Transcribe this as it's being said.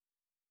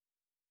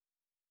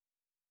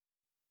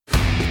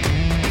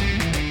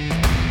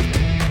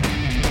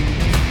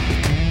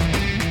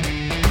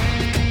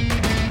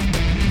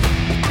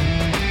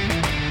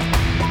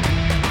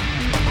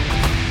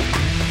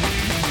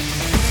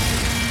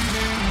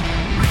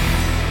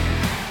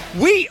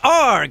We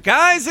are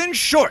Guys in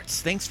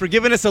Shorts. Thanks for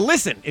giving us a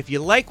listen. If you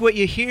like what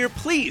you hear,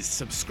 please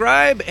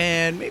subscribe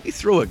and maybe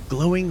throw a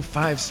glowing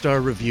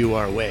 5-star review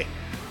our way.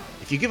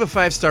 If you give a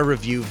 5-star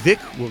review, Vic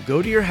will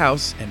go to your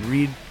house and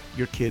read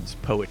your kids'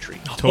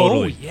 poetry.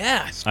 Totally. Oh,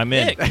 yes. I'm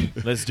in.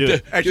 Let's do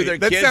it. Actually, their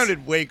that kids-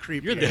 sounded way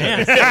creepy. You're the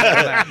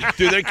man.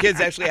 Do their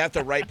kids actually have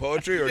to write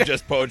poetry or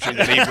just poetry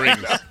that he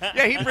brings?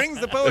 Yeah, he brings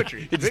the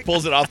poetry. He just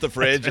pulls it off the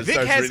fridge and Vic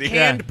starts has reading.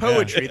 canned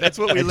poetry. That's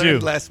what we I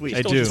learned do. last week.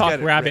 I Don't do. get Talk it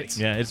rabbits.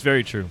 Yeah, it's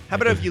very true. How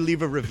about if you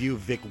leave a review,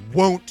 Vic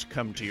won't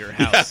come to your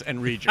house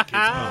and read your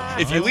kids'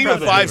 poetry? If you leave a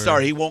 5-star,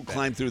 he won't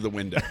climb through the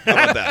window. How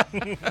about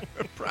that?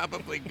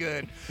 Probably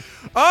good.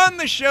 On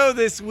the show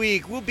this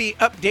week, we'll be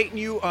updating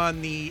you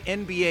on the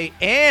NBA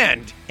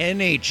and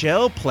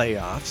NHL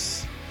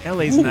playoffs.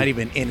 LA's not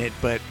even in it,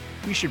 but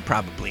we should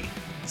probably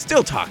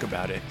still talk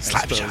about it. I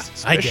suppose,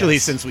 especially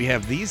since we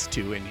have these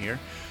two in here.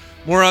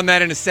 More on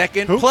that in a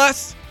second.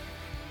 Plus,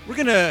 we're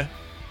going to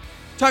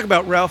talk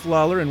about Ralph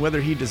Lawler and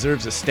whether he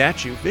deserves a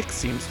statue. Vic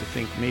seems to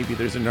think maybe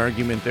there's an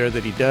argument there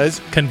that he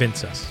does.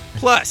 Convince us.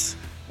 Plus,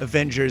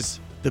 Avengers,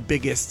 the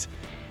biggest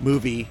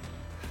movie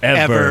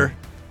Ever.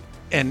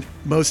 and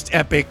most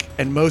epic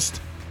and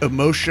most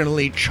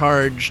emotionally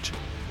charged.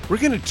 We're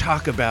going to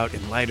talk about,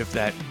 in light of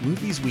that,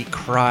 movies we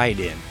cried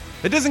in.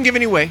 That doesn't give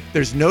any away.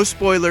 There's no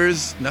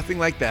spoilers, nothing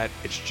like that.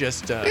 It's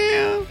just,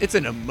 it's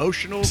an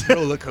emotional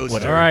roller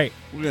coaster. All right.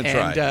 We're going to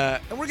try.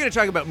 And we're going to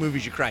talk about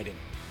movies you cried in.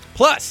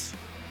 Plus,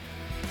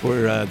 for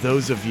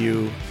those of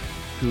you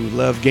who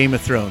love Game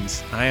of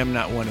Thrones, I am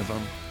not one of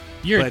them.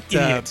 You're But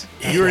an idiot.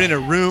 you're in a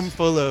room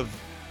full of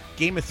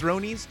Game of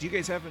Thronies. Do you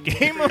guys have a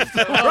Game of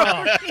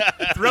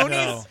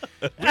Thronies?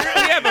 We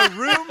have a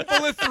room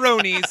full of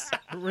Thronies,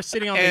 We're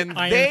sitting on and the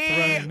Iron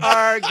they Throne.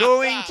 are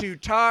going to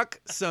talk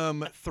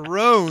some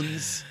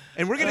thrones.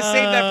 And we're going to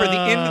save that for the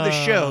end of the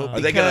show. Are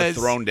they going to because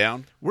thrown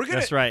down? We're gonna,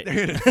 That's right. They're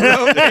going to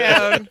throw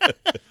down.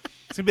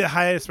 It's gonna be the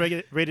highest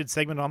rated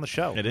segment on the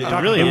show. It is. Talk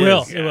It really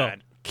about is. It will.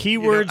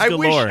 Keywords I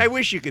galore.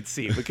 wish you could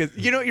see, because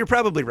you're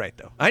probably right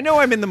though. I know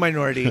I'm in the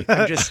minority.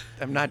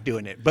 I'm not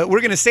doing it. But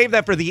we're going to save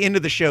that for the end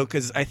of the show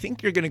because I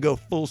think you're going to go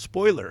full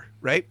spoiler,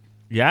 right?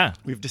 Yeah.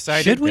 We've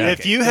decided. Should we? Okay,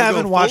 If you we'll go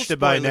haven't full watched it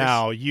by spoilers.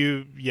 now,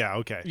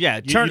 okay. Yeah.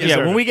 You Turn. Yeah. deserve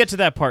When it. we get to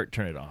that part,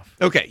 turn it off.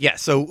 Okay, yeah.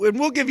 So and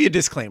we'll give you a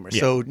disclaimer.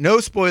 So no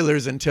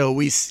spoilers until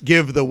we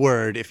give the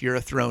word. If you're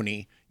a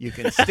throny, you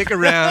can stick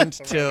around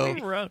till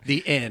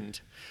the end.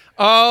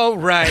 All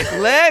right,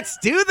 let's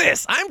do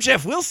this. I'm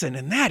Jeff Wilson,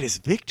 and that is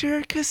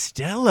Victor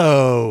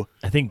Costello.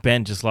 I think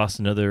Ben just lost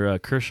another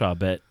Kershaw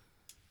bet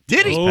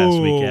Did he? this past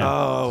weekend.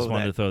 Oh, Just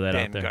wanted to throw that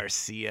Ben out there.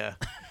 Garcia.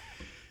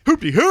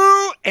 Hoopty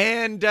hoo!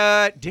 And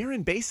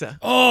Darren Besa.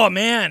 Oh,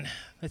 man.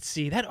 Let's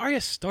see. That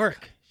Arya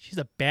Stark. She's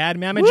a bad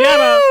mamma jamma.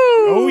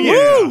 Oh,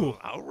 yeah. Woo!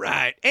 All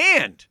right.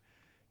 And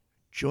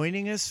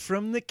joining us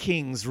from the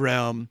King's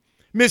Realm,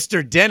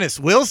 Mr. Dennis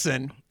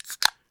Wilson.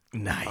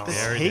 Nice.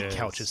 This hate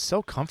couch is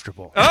so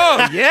comfortable.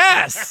 Oh,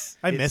 yes.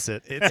 I miss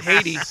it. It's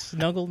Hades.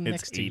 Snuggle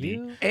next to 80.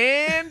 you.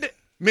 And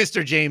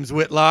Mr. James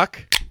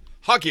Whitlock.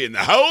 Hockey in the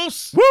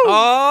house.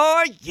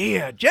 Oh,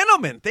 yeah.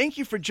 Gentlemen, thank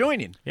you for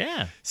joining.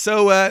 Yeah.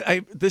 So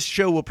this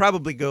show will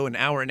probably go an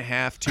hour and a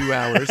half, 2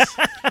 hours,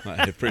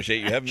 I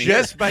appreciate you having me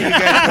just by you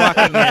guys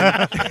walking in.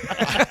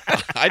 here.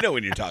 I know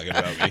when you're talking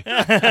about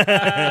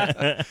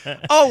me.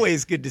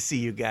 Always good to see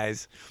you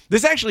guys.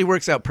 This actually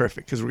works out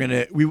perfect because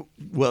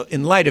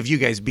in light of you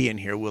guys being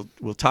here,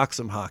 we'll talk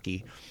some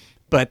hockey.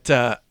 But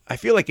I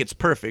feel like it's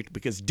perfect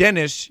because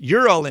Dennis,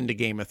 you're all into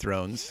Game of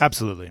Thrones,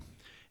 Absolutely.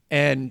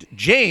 and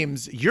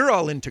James, you're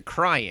all into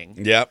crying.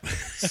 Yep.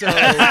 So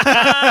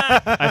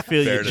I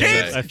feel Fair you. to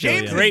James. say. I feel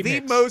James you. is Great the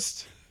mix.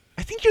 most.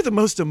 I think you're the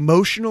most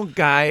emotional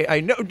guy I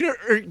know.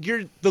 Or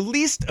you're the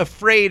least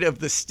afraid of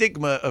the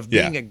stigma of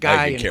being Yeah, a guy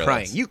I could and care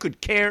crying. less. You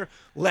could care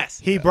less.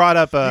 He brought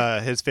up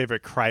his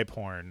favorite cry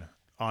porn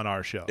on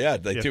our show. Yeah,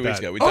 like If 2 weeks that-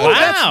 ago. We Oh, talked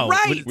that's Wow.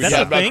 right. we That's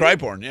talked a about thing? cry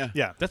porn, yeah.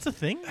 Yeah. That's a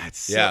thing.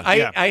 Yeah.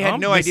 I had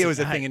no I'm idea it was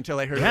a missing- thing until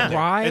I heard Yeah. about it.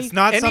 Why? It's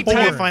not something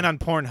Anytime- you find on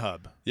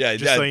Pornhub. Yeah,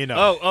 Just so you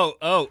know.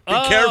 Be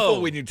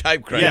careful when you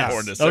type cry Yes.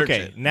 porn to search Okay.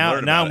 it. Now Learn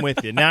I'm about it.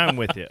 with you. Now I'm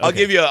with you. I'll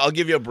Okay.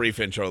 give you a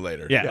brief intro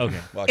later. Yeah. Okay.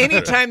 Walk through it.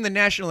 Anytime the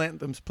national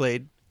anthem's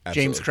played,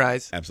 James Absolutely.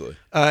 cries. Absolutely.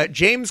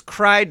 James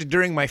cried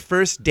during my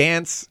first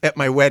dance at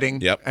my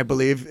wedding. Yep. I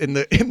believe in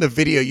the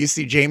video you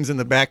see James in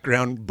the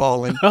background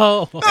bawling.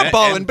 Oh. Not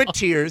bawling, and- but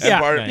tears. And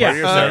part of your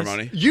Yeah.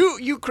 ceremony.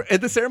 You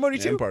at the ceremony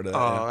Yeah, too? I'm part of that,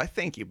 Oh, yeah. I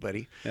thank you,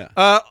 buddy. Yeah.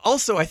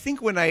 Also, I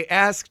think when I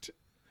asked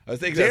I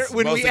think that's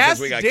when mostly we because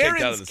asked we got kicked out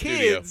of Darren's the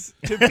studio. kids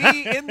to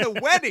be in the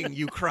wedding,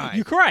 you cried.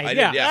 You cried. I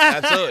yeah. did, yeah,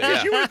 absolutely,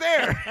 yeah. You were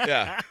there.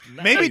 Yeah.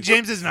 Maybe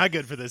James is not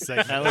good for this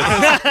segment.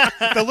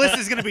 The list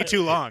is going to be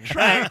too long.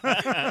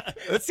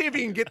 Let's see if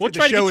you can get We'll through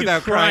try the to show get you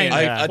without crying.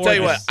 crying. Yeah. I'll tell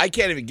you what, Yes. I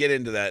can't even get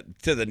into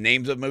the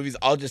names of movies.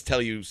 I'll just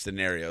tell you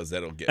scenarios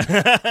that'll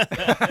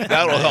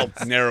that'll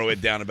help narrow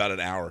it down about an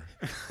hour.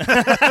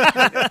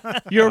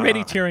 You're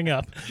already tearing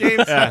up.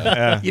 James,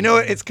 you know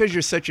what? It's because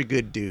you're such a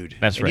good dude.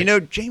 That's and right. You know,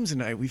 James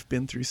and I, we've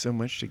been through so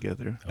much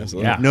together.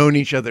 Absolutely. We've known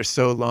each other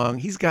so long.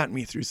 He's gotten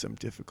me through some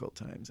difficult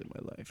times in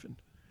my life, and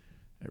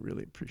I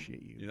really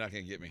appreciate you. You're not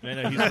going to get me. I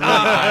know he's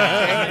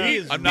really,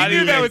 he's I'm not knew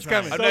even that was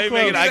coming. I'm So not even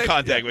making close. eye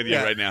contact with you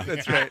right now.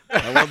 That's right.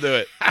 I won't do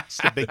it. It's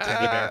the big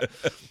teddy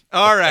bear.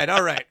 All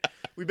right.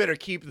 We better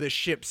keep the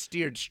ship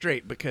steered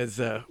straight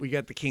because we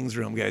got the Kings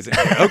Room guys in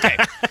here. Okay.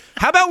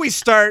 How about we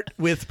start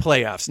with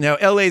playoffs? Now,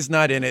 LA's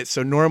not in it,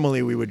 so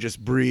normally we would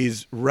just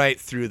breeze right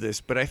through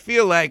this, but I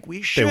feel like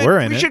we should were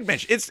in we it. should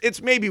mention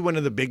it's maybe one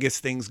of the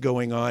biggest things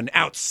going on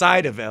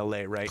outside of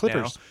LA right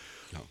Clippers.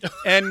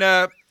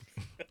 now.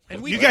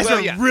 And we You guys well,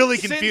 are yeah. really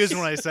Since- confused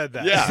when I said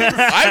that. Yeah,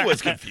 I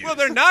was confused. Well,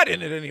 they're not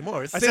in it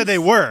anymore. I said they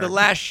were. The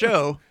last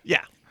show.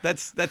 Yeah,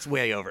 that's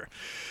way over.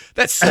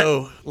 That's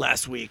so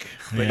last week.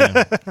 But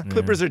Yeah.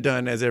 Clippers are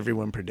done, as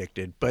everyone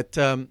predicted. But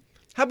how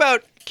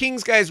about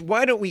Kings, guys?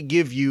 Why don't we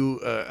give you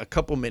a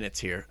couple minutes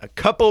here? A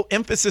couple,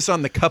 emphasis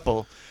on the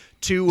couple,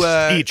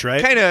 to Each,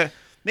 right? kind of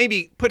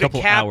maybe put a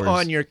Couple cap hours.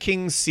 on your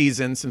Kings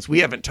season, since we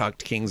haven't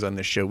talked Kings on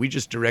this show. We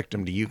just direct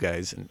them to you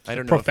guys. And I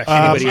don't know if Professional.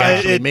 anybody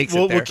actually makes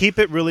we'll, it there. We'll keep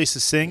it really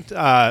succinct.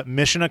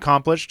 Mission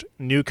accomplished.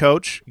 New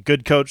coach,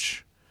 good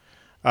coach.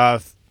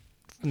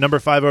 Number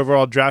 5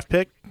 overall draft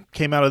pick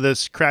came out of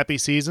this crappy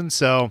season,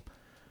 so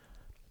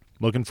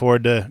looking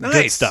forward to good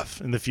Nice.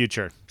 stuff in the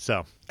future.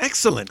 So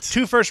Excellent.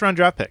 2 first-round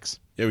draft picks.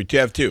 Yeah, we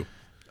have 2.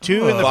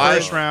 2 in the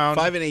first round.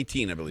 5 and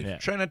 18, I believe. Yeah.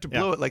 Try not to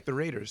blow it like the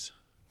Raiders.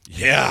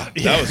 Yeah,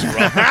 that was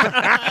rough.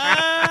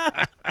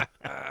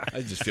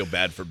 I just feel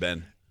bad for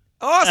Ben.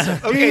 Awesome.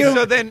 Okay,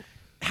 so then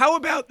how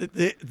about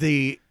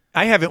the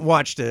I haven't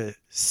watched a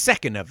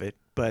second of it,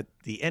 but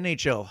the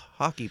NHL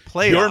hockey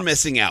playoffs. You're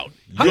missing out.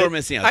 You're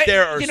missing out.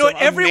 There are some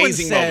everyone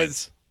amazing says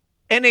moments.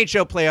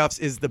 NHL playoffs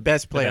is the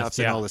best playoffs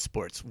in yeah. all the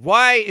sports.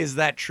 Why is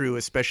that true,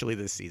 especially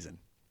this season?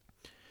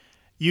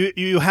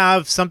 You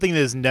have something that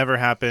has never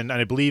happened,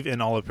 and I believe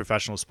in all of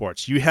professional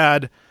sports. You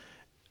had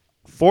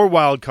 4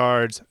 wild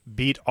cards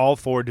beat all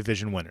 4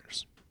 division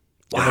winners.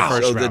 In the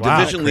first So the round.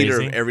 division leader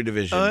Crazy. of every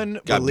division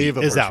Unbelievable. got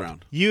beat Is first out.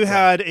 round. You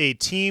had a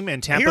team in I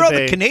Tampa hear all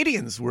Bay. the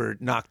Canadians were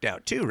knocked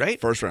out too, right?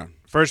 First round.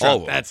 First All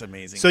round. of them. That's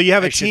amazing. So you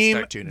have I a should team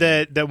start tuning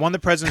in. that won the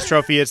President's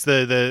Trophy. It's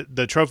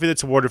the trophy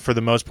that's awarded for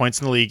the most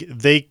points in the league.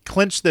 They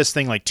clinched this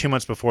thing like 2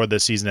 months before the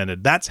season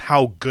ended. That's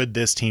how good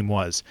this team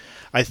was.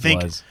 I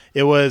think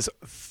it was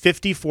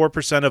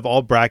 54% of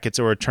all brackets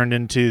that were turned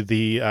into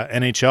the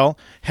NHL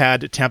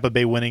had Tampa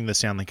Bay winning the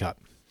Stanley Cup.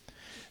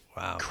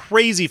 Wow.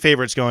 Crazy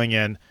favorites going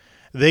in.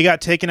 They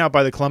got taken out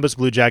by the Columbus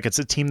Blue Jackets,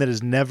 a team that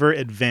has never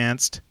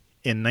advanced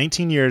in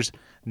 19 years,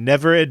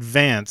 never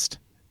advanced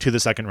to the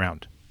second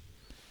round.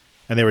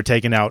 And they were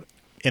taken out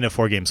in a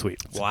 4-game sweep.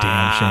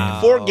 Wow.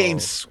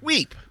 4-game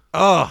sweep.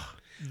 Oh,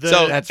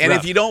 So that's and rough.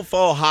 if you don't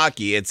follow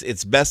hockey,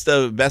 it's best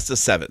of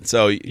 7.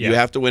 So you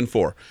have to win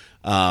 4.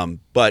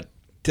 But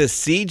to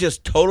see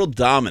just total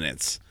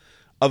dominance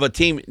of a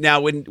team. Now,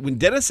 when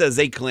Dennis says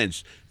they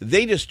clinched,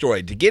 they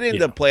destroyed. To get into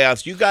the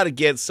playoffs, you got to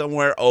get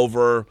somewhere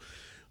over.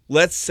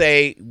 Let's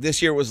say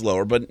this year was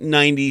lower, but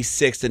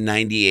 96 to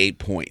 98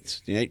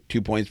 points.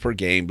 2 points per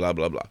game. Blah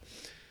blah blah.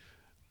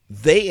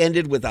 They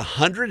ended with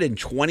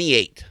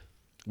 128,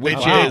 which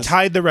They is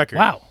tied the record.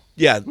 Wow.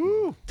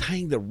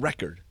 tying the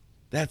record.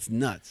 That's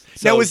nuts.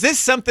 Now, was this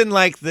something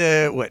like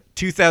the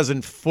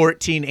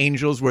 2014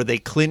 Angels where they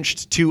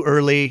clinched too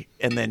early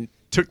and then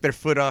took their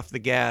foot off the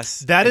gas?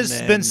 That and has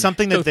then- been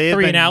something go that they have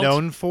 3 been and out?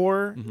 known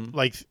for,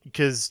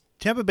 because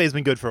Tampa Bay's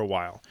been good for a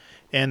while.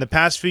 And the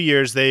past few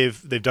years,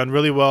 they've done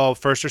really well,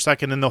 first or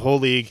second in the whole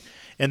league,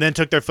 and then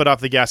took their foot off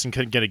the gas and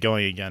couldn't get it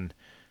going again.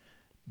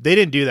 They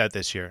didn't do that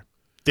this year.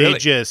 They Really?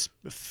 just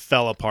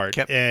fell apart,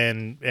 Kept-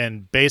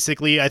 and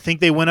basically, I think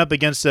they went up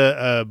against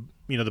the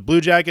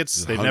Blue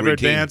Jackets. They've never hungry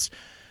team. advanced.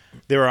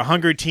 They were a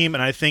hungry team,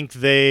 and I think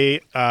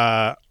they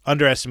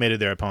underestimated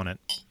their opponent.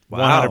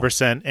 Wow.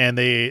 100%. And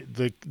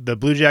the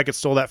Blue Jackets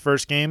stole that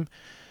first game.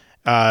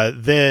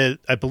 I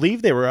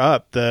believe they were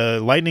up. The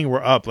Lightning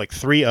were up like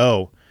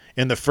 3-0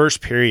 in the first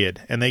period,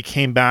 and they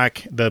came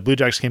back. The Blue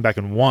Jackets came back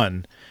and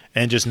won,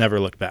 and just never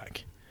looked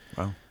back.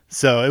 Wow.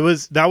 So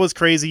that was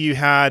crazy. You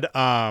had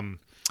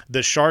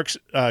the Sharks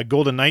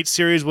Golden Knights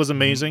series was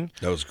amazing.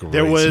 That was great.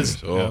 There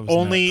was Oh.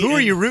 only Who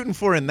are you rooting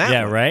for in that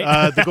Yeah, one?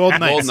 right? the Golden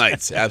Knights. Golden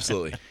Knights,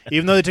 absolutely.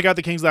 Even though they took out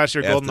the Kings last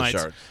year, F Golden the Knights.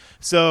 Sharks.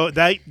 So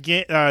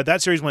that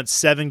series went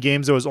 7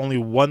 games. There was only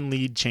 1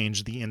 lead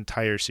change the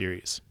entire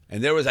series.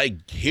 And there was a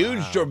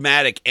huge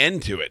dramatic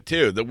end to it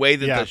too. The way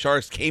that Yeah. the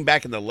Sharks came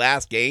back in the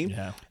last game.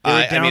 Yeah. They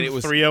were down it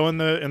was 3-0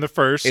 in the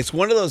first. It's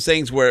one of those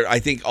things where I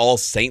think all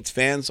Saints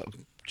fans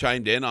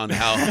chimed in on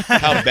how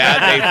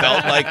bad they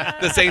felt.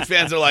 Like the Saints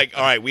fans are like,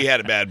 all right, we had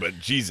it bad, but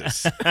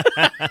Jesus.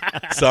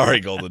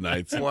 Sorry, Golden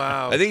Knights.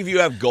 Wow. I think if you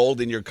have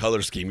gold in your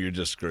color scheme, you're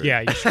just screwed.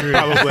 Yeah, you're screwed.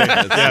 Probably.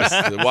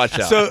 Yes. Watch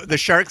out. So the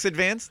Sharks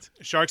advanced?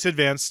 Sharks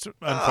advanced, Oh,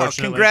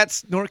 unfortunately.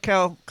 congrats,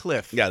 NorCal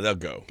Cliff. yeah, they'll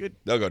go. Good.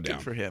 They'll go Good down.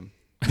 for him.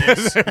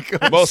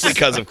 Mostly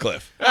because of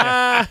Cliff.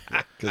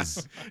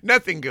 Because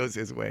Nothing goes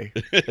his way.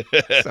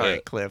 Sorry,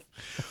 Cliff.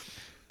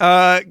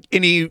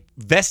 Any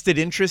vested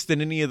interest in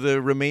any of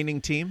the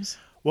remaining teams?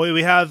 Well,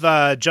 we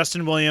have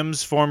Justin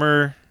Williams,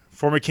 former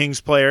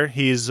Kings player.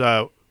 He's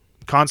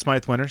Conn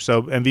Smythe winner,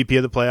 so MVP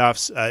of the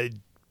playoffs.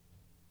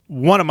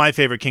 one of my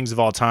favorite Kings of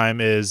all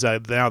time is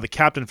now the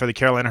captain for the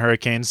Carolina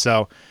Hurricanes.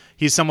 So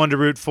he's someone to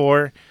root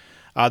for.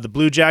 The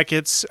Blue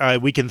Jackets,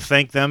 we can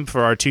thank them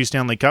for our 2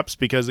 Stanley Cups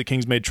because the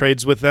Kings made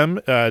trades with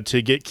them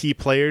to get key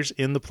players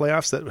in the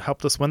playoffs that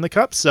helped us win the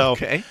Cup. So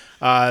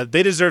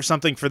they deserve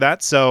something for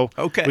that. So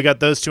we got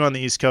those 2 on the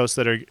East Coast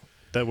that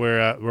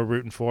we're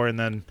rooting for, and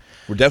then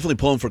we're definitely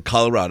pulling for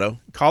Colorado.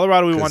 We want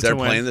to win. They're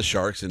playing the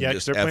Sharks, and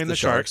just they're playing the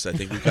Sharks. I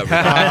think we covered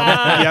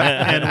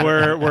that. And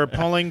we're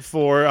pulling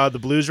for the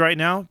Blues right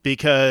now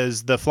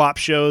because the flop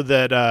show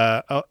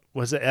that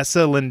was it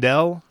Esa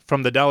Lindell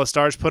from the Dallas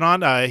Stars put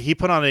on. He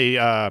put on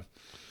a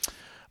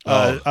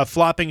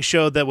flopping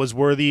show that was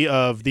worthy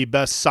of the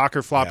best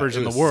soccer floppers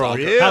in the world.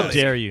 Really? How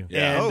dare you?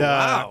 And,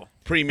 wow.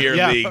 Premier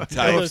League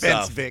type No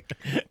stuff. offense, Vic.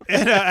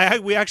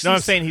 And we actually. No,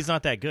 I'm saying he's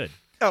not that good.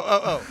 It's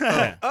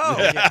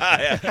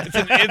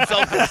an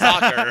insult to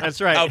soccer. That's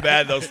right. How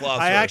bad those flops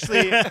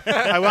were.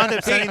 I wound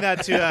up sending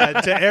that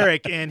to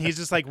Eric, and he's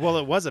just like, "Well,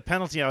 it was a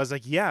penalty." I was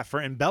like, "Yeah,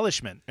 for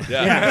embellishment."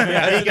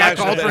 Yeah. He got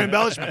called for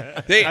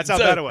embellishment. That's how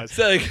bad it was.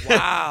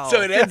 Wow.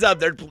 So it ends up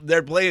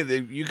they're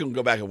playing. You can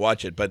go back and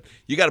watch it, but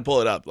you got to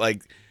pull it up.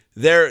 Like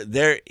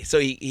so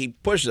he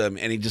pushes him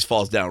and he just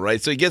falls down.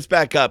 Right. So he gets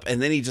back up and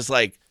then he just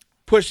like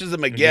pushes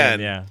him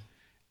again.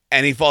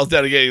 And he falls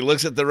down again. He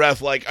looks at the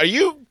ref like, "Are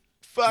you?"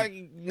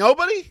 Fucking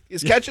nobody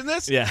is catching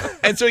this.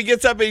 And so he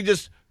gets up and he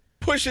just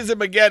pushes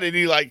him again, and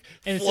he like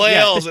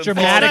flails and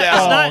dramatic.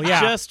 falls down. It's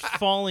not just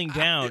falling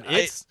down;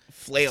 it's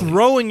flailing,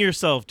 throwing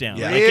yourself down.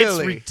 Yeah. Like, it's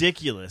Really?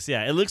 ridiculous.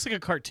 Yeah, it looks like a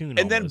cartoon.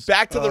 And then almost.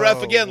 back to the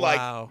ref again.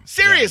 wow. Like,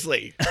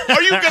 seriously,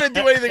 are you going to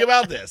do anything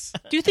about this?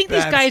 Do you think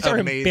these That's guys are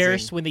amazing.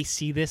 embarrassed when they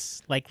see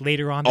this, like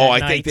later on? Oh, that I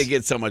night? think they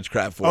get so much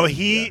crap for it.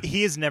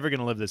 He is never going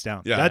to live this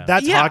down. Yeah.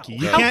 That's Yeah. hockey.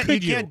 You How can't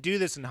could you? can't do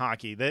this in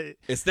hockey.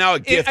 It's now a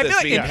gift I feel that's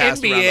like being in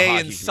passed around the NBA hockey and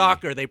community.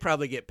 soccer, they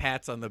probably get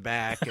pats on the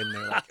back and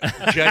they're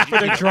like judging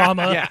For the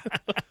drama. Yeah,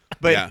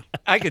 but Yeah.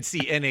 I could see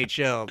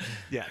NHL,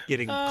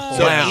 getting So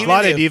clowned. even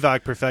Vlade if-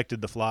 Divac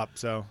perfected the flop.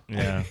 So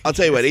I'll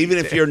tell you what. Even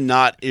if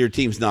your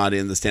team's not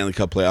in the Stanley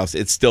Cup playoffs,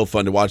 it's still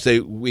fun to watch.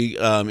 We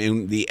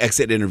in the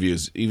exit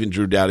interviews, even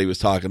Drew Doughty was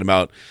talking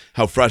about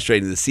how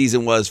frustrating the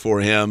season was for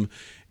him,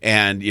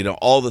 and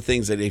all the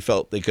things that he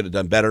felt they could have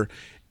done better.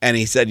 And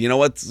he said,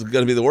 what's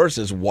going to be the worst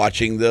is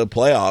watching the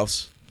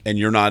playoffs and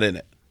you're not in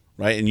it,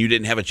 right? And you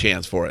didn't have a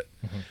chance for it.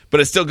 But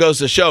it still goes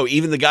to show,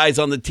 even the guys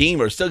on the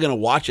team are still going to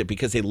watch it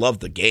because they love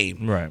the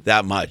game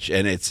that much.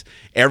 And it's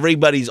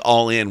everybody's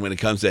all in when it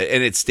comes to it.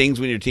 And it stings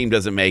when your team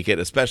doesn't make it,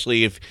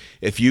 especially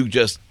if you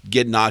just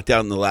get knocked out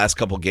in the last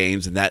couple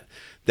games, and that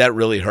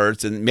really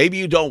hurts. And maybe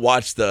you don't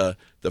watch the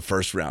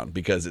first round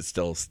because it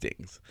still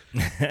stings.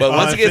 But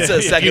once it gets to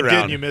the second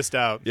round, you missed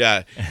out.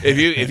 Yeah, if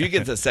you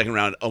get to the second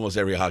round, almost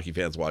every hockey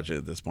fan's watching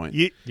at this point.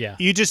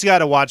 You just got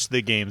to watch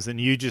the games, and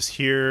you just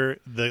hear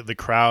the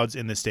crowds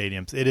in the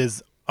stadiums. It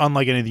is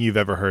unlike anything you've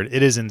ever heard.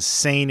 It is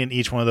insane in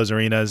each one of those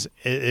arenas.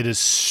 It is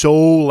so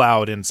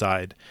loud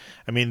inside.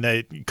 I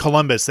mean,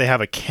 Columbus, they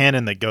have a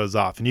cannon that goes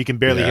off, and you can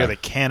barely hear the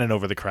cannon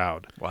over the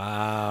crowd.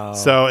 Wow.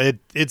 So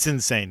it's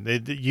insane.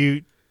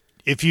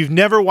 If you've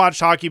never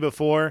watched hockey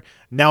before,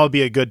 now would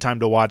be a good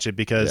time to watch it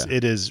because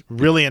it is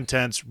really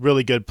intense,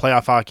 really good.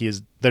 Playoff hockey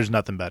there's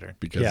nothing better.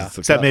 Because it's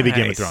Except maybe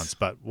Game of Nice. Thrones,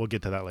 but we'll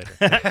get to that later.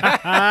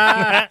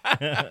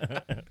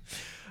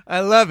 I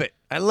love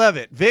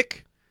it.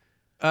 Vic,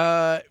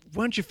 why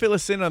don't you fill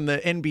us in on the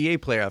NBA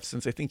playoffs,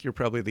 since I think you're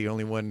probably the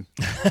only one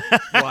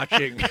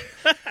watching.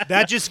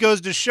 That just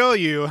goes to show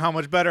you how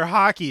much better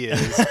hockey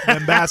is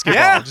than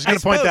basketball. Yeah, I'm just going I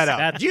to point that suppose.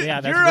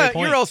 out. That's a great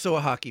point. You're also a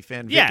hockey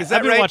fan, Vic. Yeah, is that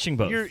I've been right? watching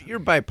both. You're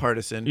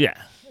bipartisan. Yeah.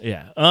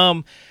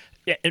 I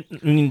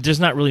mean, there's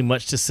not really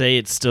much to say.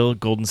 It's still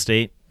Golden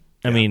State.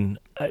 I mean,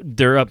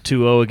 they're up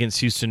 2-0 against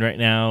Houston right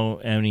now.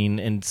 I mean,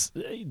 and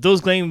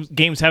those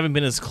games haven't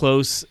been as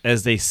close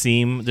as they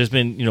seem. There's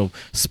been,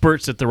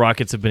 spurts that the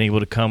Rockets have been able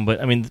to come, but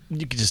I mean,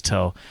 you can just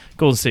tell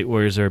Golden State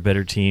Warriors are a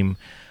better team.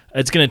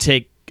 It's going to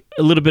take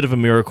a little bit of a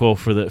miracle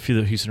for the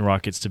Houston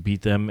Rockets to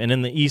beat them. And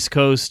in the East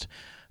Coast,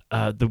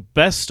 the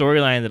best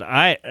storyline that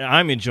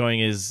I'm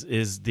enjoying is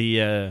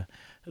the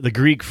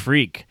Greek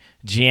Freak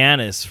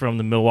Giannis from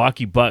the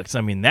Milwaukee Bucks. I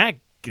mean, that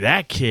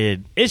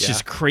kid, it's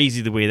just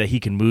crazy the way that he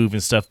can move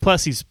and stuff.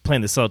 Plus, he's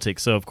playing the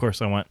Celtics, so of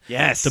course I want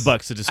the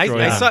Bucks to destroy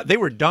them. I saw they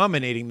were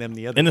dominating them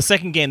the other In the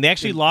second game, they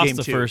actually lost game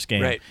the two. first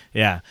game. Right.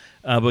 Yeah.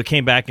 But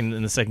came back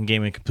in the second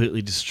game and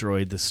completely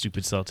destroyed the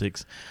stupid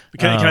Celtics.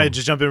 Can I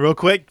just jump in real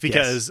quick?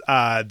 Because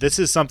this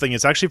is something,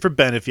 it's actually for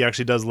Ben if he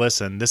actually does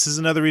listen. This is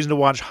another reason to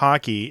watch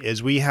hockey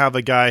is we have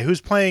a guy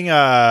who's playing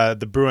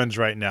the Bruins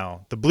right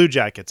now, the Blue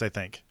Jackets, I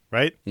think,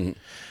 right? Mm-hmm.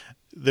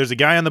 There's a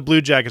guy on the Blue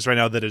Jackets right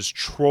now that is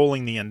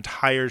trolling the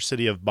entire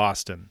city of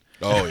Boston.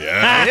 Oh,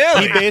 yeah.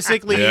 He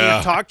basically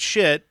talked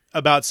shit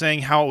about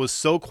saying how it was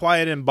so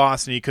quiet in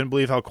Boston. He couldn't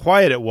believe how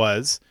quiet it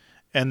was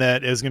and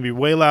that it was going to be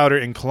way louder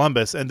in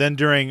Columbus. And then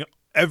during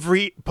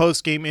every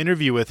post-game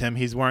interview with him,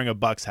 he's wearing a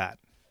Bucks hat.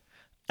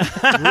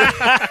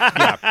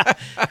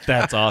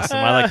 That's awesome.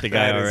 I like the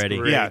guy That is already.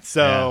 great. Yeah,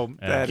 so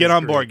That get is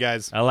on great. board,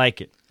 guys. I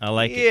like it.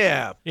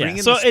 Yeah,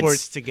 bringing So the sports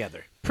it's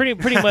together. Pretty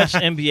much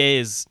NBA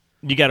is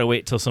you got to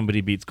wait till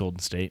somebody beats Golden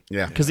State.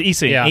 Yeah. Because the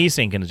East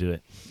ain't going to do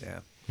it. Yeah.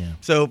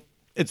 So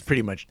it's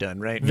pretty much done,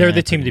 right? They're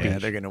the team to Yeah,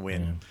 beat. they're going to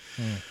win.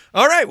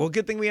 All right. Well,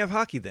 good thing we have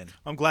hockey then.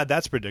 I'm glad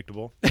that's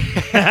predictable.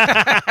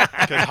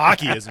 Because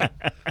hockey isn't.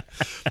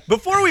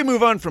 Before we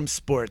move on from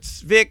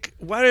sports, Vic,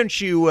 why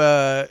don't you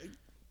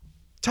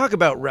talk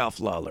about Ralph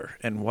Lawler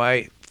and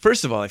why?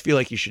 First of all, I feel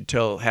like you should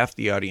tell half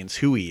the audience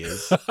who he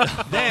is.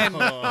 Then,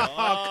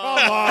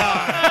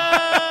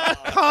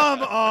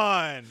 Come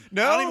on.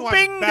 No? I don't even watch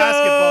Bingo.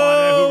 basketball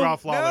and know who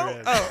Ralph Lawler no?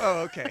 is. Oh,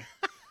 okay.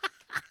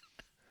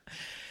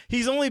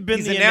 He's only been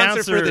He's the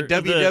announcer for the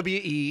of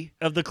WWE.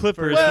 of the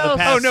Clippers Well, for the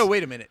past. Oh no!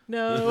 Wait a minute.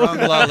 No. Wrong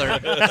Lawler.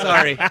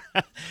 Sorry.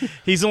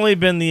 He's only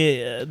been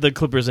the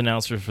Clippers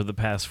announcer for the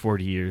past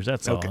 40 years.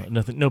 That's all.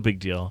 Nothing. No big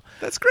deal.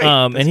 That's great.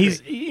 And That's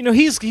he's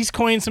great. he's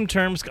coined some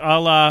terms a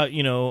la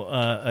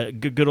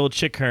good old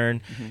Chick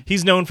Hearn.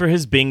 He's known for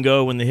his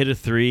bingo when they hit a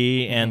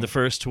three and the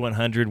first to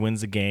 100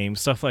 wins the game,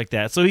 stuff like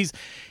that. So he's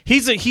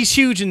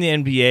huge in the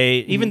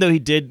NBA, even though he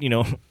did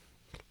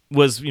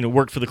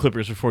worked for the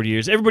Clippers for 40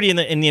 years. Everybody in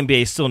the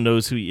NBA still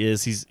knows who he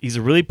is. He's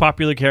a really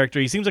popular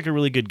character. He seems like a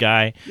really good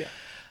guy. Yeah.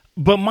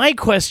 But my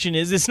question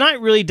is, it's not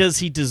really does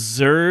he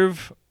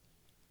deserve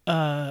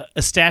a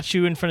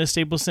statue in front of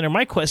Staples Center.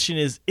 My question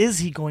is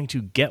he going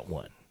to get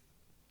one?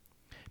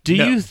 Do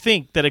No. you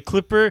think that a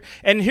Clipper?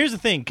 And here's the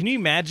thing: can you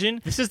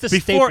imagine? This is the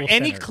before Staples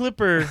any Center.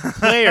 Clipper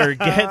player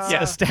gets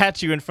a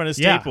statue in front of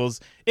Yeah. Staples,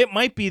 it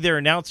might be their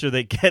announcer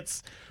that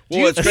gets.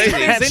 Well, it's a crazy.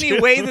 There's any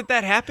statue. way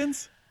that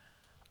happens?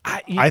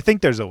 I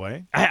think there's a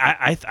way.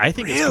 I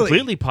think it's Really?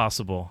 completely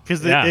possible Because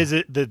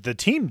the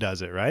team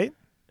does it, right?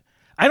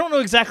 I don't know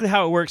exactly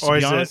how it works, to Or be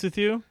is honest it- with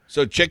you.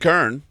 So Chick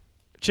Hearn,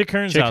 Chick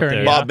Hearn's Chick out Hearn, there.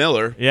 yeah. Bob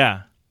Miller,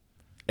 Yeah.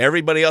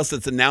 everybody else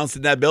that's announced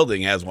in that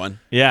building has one.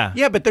 Yeah.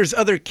 Yeah, but there's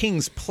other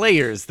Kings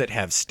players that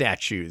have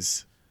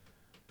statues.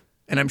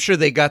 And I'm sure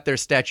they got their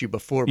statue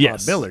before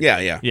Yes. Bob Miller. Yeah,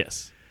 yeah.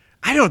 Yes.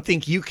 I don't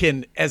think you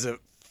can, as a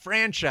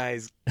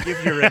franchise,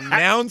 give your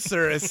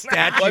announcer a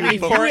statue I mean,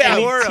 before for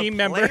any a team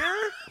member. player?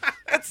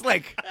 That's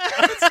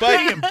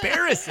pretty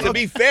embarrassing. To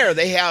be fair,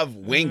 they have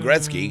Wayne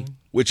Gretzky,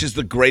 which is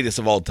the greatest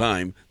of all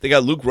time. They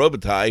got Luke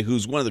Robitaille,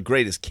 who's one of the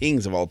greatest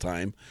Kings of all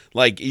time.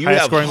 Like you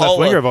Highest have scoring left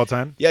winger of all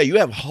time. Yeah, you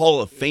have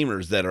Hall of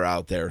Famers that are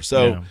out there.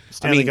 So Yeah.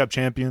 Stanley Cup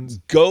champions.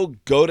 go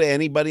to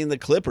anybody in the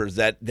Clippers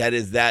that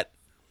is that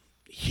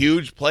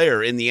huge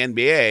player in the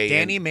NBA.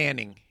 Danny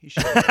Manning. He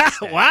should have a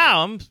statue.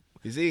 Wow. I'm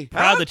Is he?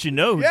 proud that you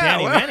know who Yeah,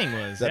 Danny well, Manning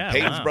was. Is that Yeah,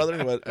 Peyton's wow.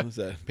 brother? What was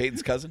that?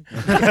 Peyton's cousin?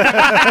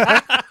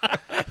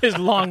 His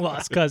long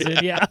lost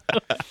cousin. Yeah.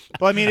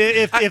 Well, I mean,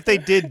 if they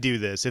did do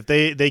this, if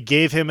they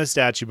gave him a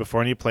statue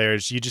before any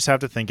players, you just have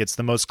to think it's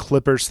the most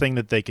Clippers thing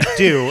that they could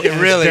do. It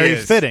and really it's very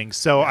is. fitting.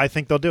 So I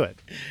think they'll do it.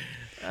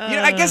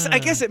 I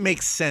guess it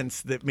makes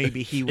sense that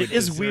maybe he would. It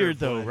is deserve weird,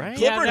 though, one. right?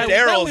 Clipper that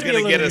Darrell's would be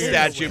going to a get a little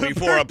weird. statue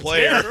before a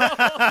player.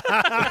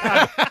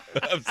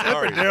 I'm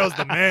sorry. Daryl's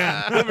the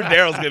man. Clipper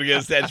Darrell's going to get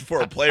a statue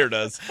before a player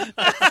does.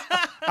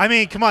 I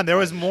mean, come on. There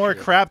was more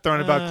crap thrown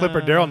about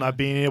Clipper Darrell not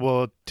being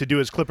able to do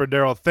his Clipper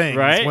Darrell thing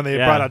Right? when they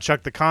Yeah. brought out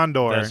Chuck the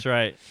Condor That's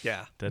right.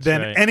 Yeah. That's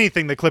than right.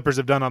 anything the Clippers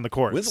have done on the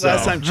court. When's the So-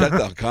 last time Chuck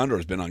the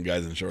Condor's been on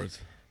Guys in Shorts?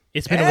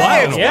 It's been a Hey,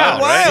 while. it's Yeah, been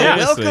a while. right?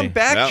 Welcome Seriously.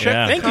 back, Yeah. Chuck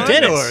Yeah. the Thank you, Condor.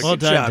 Dennis. Well Good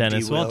done, job,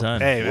 Dennis. Well D-Will.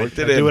 done. Hey, Worked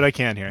I it do in. what I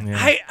can here. Yeah.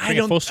 I Bring it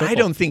full don't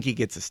circle. think he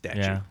gets a statue.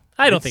 Yeah.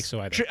 I don't think so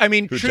either. I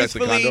mean, Who, Chuck the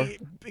truthfully, Condor?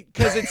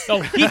 because it's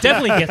Oh, he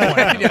definitely gets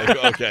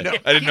one. Okay.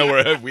 I didn't know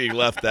where we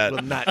left that.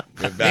 well, not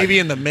Went back maybe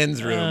in the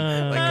men's room,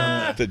 like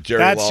on to Jerry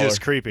That's Lawler.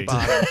 just creepy. the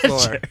bottom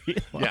floor.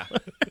 Yeah,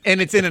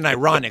 and it's in an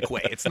ironic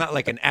way. It's not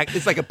like an act.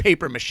 It's like a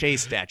paper mache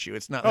statue.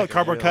 It's not like a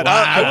cardboard real-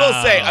 cutout.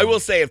 I will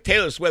say, if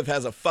Taylor Swift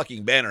has a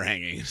fucking banner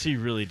hanging, She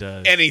really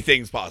does.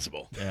 anything's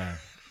possible. Yeah.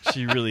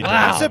 She really does. Wow.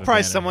 I'm have a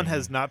surprised banner someone hanging.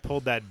 has not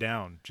pulled that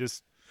down.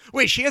 Just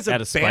Wait, she has a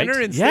At a spike?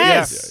 banner instead.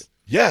 Yes.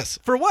 Yes.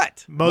 For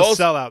what? most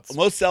sellouts.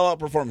 Most sellout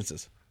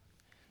performances.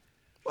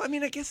 Well, I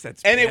mean, I guess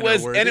that's And it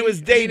was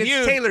banner-worthy. debuted. I mean,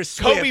 it's Taylor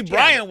Swift. Kobe yeah.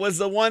 Bryant was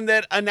the one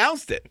that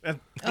announced it. Yeah,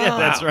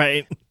 that's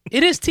right.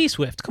 It is T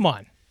Swift. Come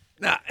on.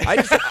 Nah, I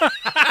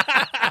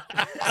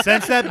just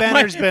Since that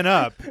banner's been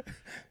up,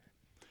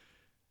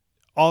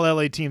 all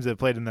LA teams that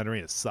played in that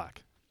arena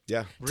suck.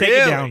 yeah. Take it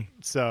Really? down.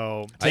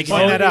 So Take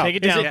point that out. Take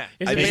it Is down. it,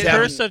 is I it just the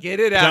haven't- curse of get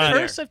it out of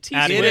curse there. of T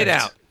Get Swift? it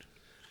out.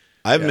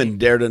 I haven't been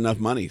dared enough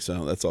money,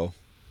 so that's all.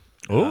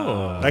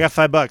 Oh. I got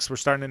 $5. We're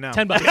starting it now.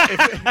 $10.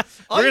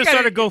 All We're you gonna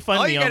start a gotta- GoFundMe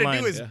All you gotta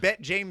online. do is Yeah. bet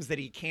James that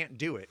he can't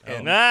do it.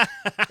 And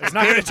It's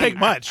not going to take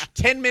much.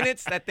 10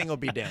 minutes, that thing will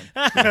be done.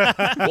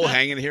 We'll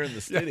hang it here in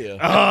the studio.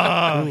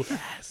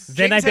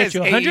 Then I James bet has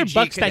you AEG $100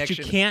 that you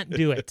connections. can't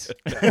do it.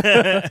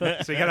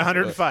 So you got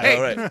 105. Hey,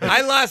 All right.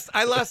 I lost.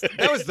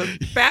 That was the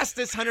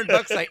fastest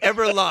 $100 I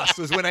ever lost.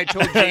 Was when I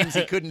told James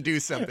he couldn't do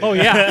something. Oh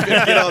yeah.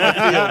 Get on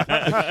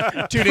the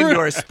field. Tune into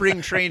our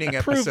spring training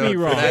Prove episode me for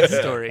wrong. that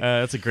story.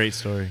 That's a great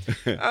story.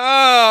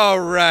 All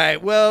right.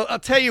 Well, I'll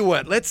tell you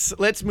what.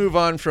 Let's move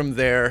on from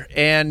there,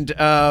 and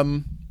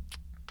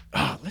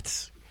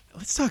let's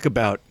talk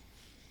about.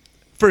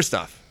 First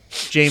off,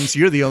 James,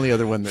 you're the only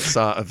other one that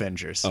saw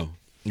Avengers. Oh.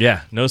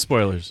 Yeah, no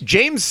spoilers.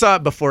 James saw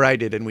it before I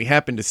did, and we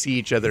happened to see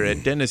each other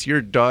at Dennis,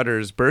 your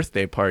daughter's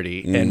birthday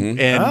party.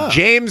 And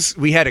James,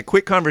 we had a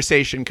quick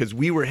conversation because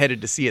we were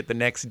headed to see it the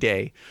next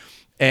day.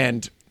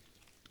 And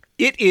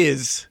it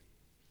is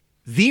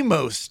the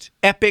most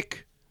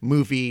epic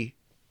movie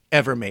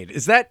ever made.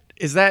 Is that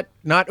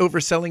not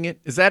overselling it?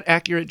 Is that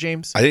accurate,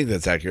 James? I think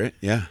that's accurate.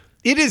 Yeah.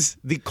 It is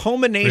the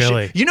culmination.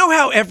 Really? You know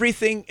how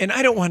everything, and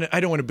I don't want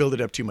to build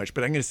it up too much,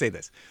 but I'm going to say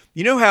this.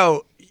 You know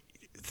how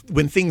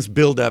when things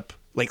build up,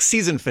 like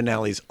season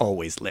finales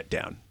always let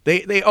down.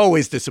 They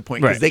always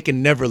disappoint because Right. they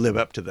can never live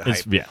up to the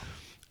hype. Yeah.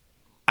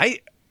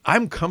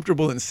 I'm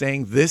comfortable in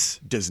saying this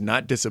does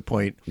not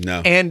disappoint.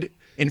 No. And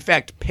in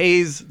fact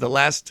pays the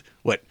last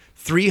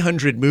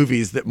 300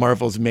 movies that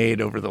Marvel's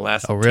made over the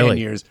last 10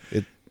 years.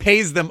 It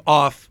pays them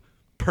off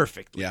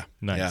perfectly. Yeah.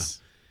 Nice.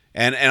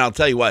 Yeah. And I'll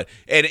tell you what.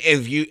 And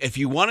if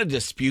you want to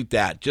dispute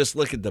that, just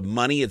look at the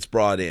money it's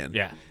brought in.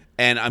 Yeah.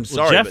 And I'm Well,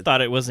 sorry, Jeff but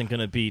thought it wasn't going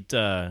to beat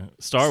Star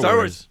Wars,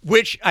 Wars.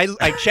 which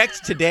I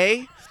checked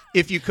today.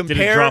 If you compare,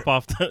 Did it drop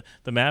off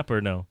the map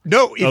or no?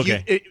 No, if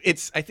Okay.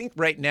 it's I think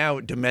right now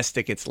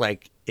domestic it's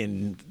like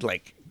in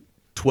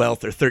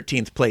 12th or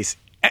 13th place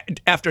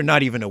after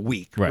not even a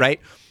week, right?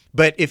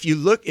 But if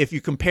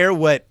you compare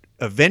what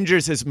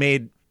Avengers has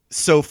made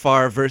so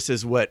far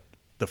versus what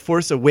The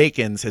Force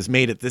Awakens has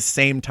made at this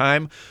same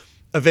time,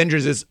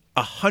 Avengers is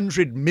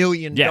 $100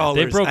 million. Yeah,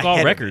 they broke all ahead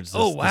of it. records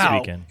this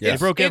weekend. Yes.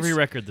 They broke every It's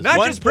record this not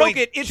weekend. just broke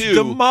it; it's 1.2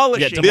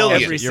 demolishing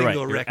billion. every You're right.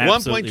 single You're record.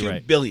 absolutely 1.2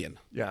 right. billion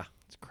Yeah.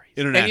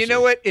 internationally. And you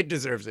know what? It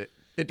deserves it.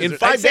 It In deserves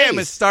 5 I'd say I'm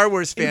a days. Star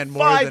Wars fan In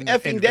more 5 than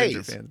effing an Avenger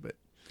days. fan, but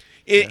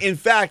In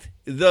fact,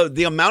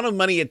 the amount of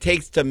money it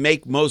takes to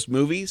make most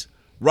movies,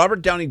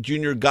 Robert Downey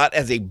Jr. got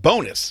as a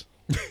bonus.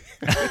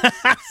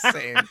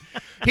 same.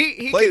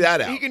 He Play can,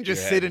 that out. He can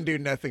just Yeah. sit and do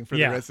nothing for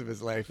Yeah. the rest of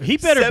his life. He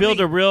better 70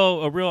 build a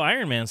real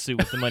Iron Man suit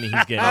with the money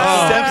he's getting.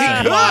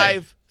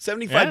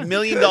 $75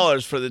 million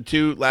dollars for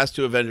the last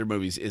two Avenger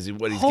movies is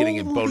what he's getting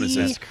in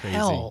bonuses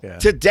Hell. Yeah.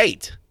 to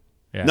date.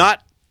 Yeah.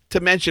 Not to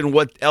mention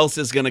what else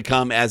is going to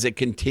come as it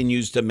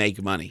continues to make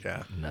money.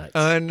 Yeah. Nuts.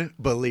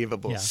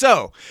 Unbelievable. Yeah.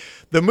 So,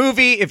 the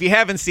movie, if you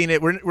haven't seen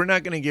it, we're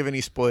not going to give any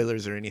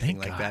spoilers or anything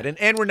like that.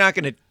 And we're not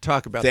going to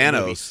talk about the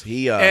movie.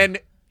 Thanos,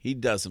 he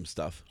does some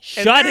stuff.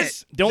 Shut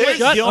there's- it! Don't there's-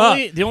 shut Shut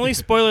up. The only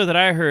spoiler that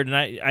I heard, and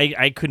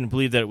I couldn't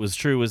believe that it was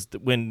true, was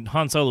when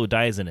Han Solo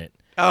dies in it.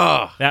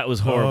 Oh, That was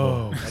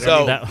horrible.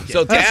 So That-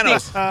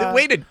 Thanos,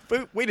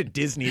 the way to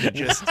Disney to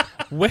just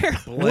Where are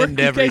Blend you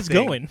guys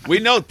everything. going? we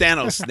know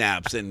Thanos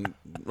snaps and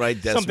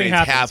decimates Something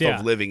happens, half yeah.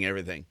 of living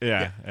everything.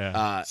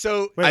 yeah.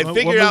 so Wait, I what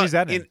figured movie out is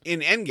that in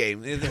in?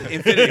 Endgame, in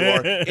Infinity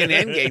War, in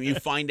Endgame, you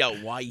find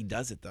out why he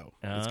does it though.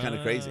 It's kind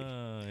of crazy.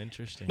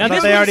 Interesting. Now, I thought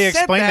this they was already said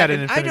explained that in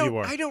and Infinity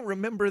War. I don't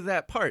remember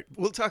that part.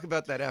 We'll talk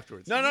about that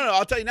afterwards. No.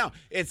 I'll tell you now.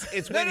 It's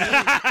when he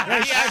Shut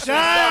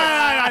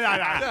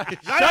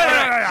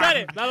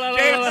it! La, la, la,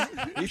 la, la.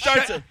 he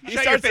starts a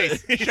Shut your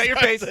face. Shut your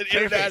face. an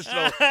Shut your face.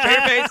 international Shut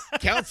your face.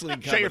 counseling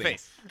company Shut your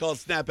face. called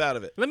Snap Out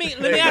of It. Let me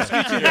ask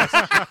you two this.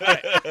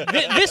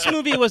 This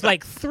movie was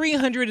like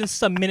 300 and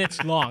some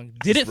minutes long.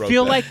 Did it wrote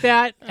feel that. like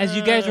that as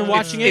you guys were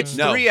watching it? It's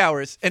No. 3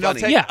 hours. And I'll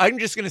Funny. tell you, Yeah. I'm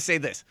just going to say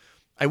this.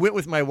 I went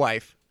with my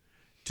wife.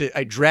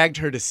 I dragged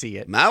her to see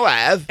it. My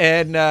wife.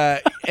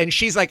 And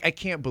she's like, I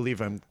can't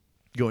believe I'm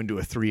going to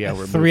a 3-hour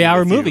movie. 3-hour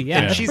with you." movie, yeah,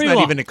 And that's she's pretty not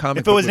long. even a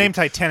comic If it was book movie. named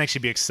Titanic,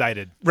 she'd be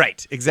excited.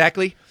 Right,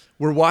 exactly.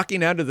 We're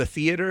walking out of the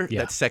theater.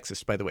 Yeah. That's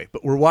sexist, by the way.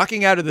 But we're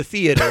walking out of the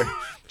theater.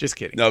 Just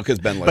kidding. No, because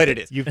Ben liked But it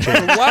is. You've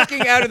We're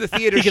walking out of the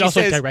theater. He could she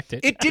also says, direct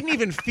it. It didn't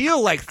even feel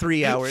like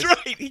 3 hours.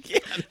 That's right. He can.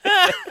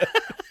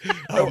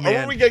 Oh,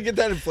 man. Are we gonna get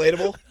that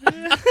inflatable?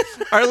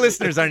 Our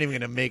listeners aren't even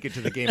going to make it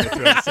to the Game of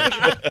Thrones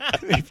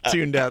section. They've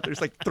tuned out.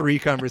 There's like 3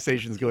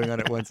 conversations going on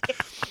at once.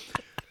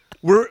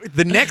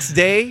 The next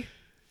day,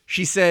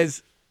 she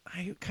says,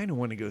 I kind of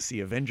want to go see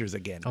Avengers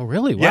again. Oh,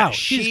 really? Yeah, Wow.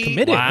 She's she-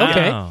 committed. Wow.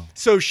 Okay.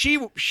 So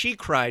she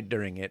cried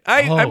during it.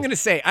 I'm going to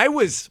say I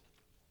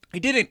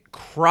didn't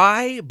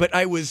cry, but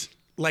I was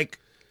like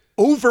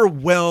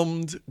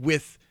overwhelmed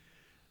with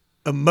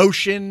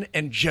emotion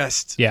and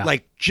just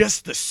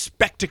the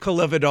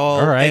spectacle of it all.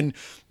 All right. And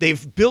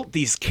they've built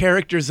these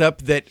characters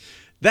up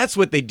that's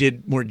what they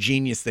did more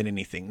genius than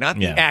anything. Not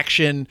the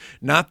action,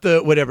 not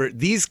the whatever.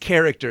 These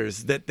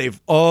characters that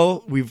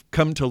we've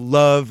come to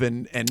love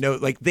and know,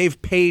 like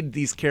they've paid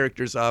these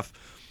characters off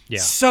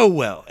so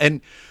well.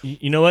 And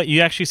You know what?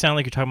 You actually sound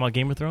like you're talking about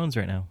Game of Thrones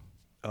right now.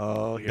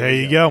 here There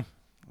we you go.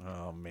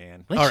 Oh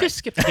man. Let's All right. just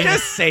skip the Game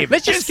Just of save it.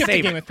 Let's just Just skip the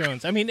save Game it. of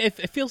Thrones. I mean,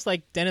 it feels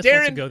like Dennis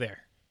wants to Darren. go there.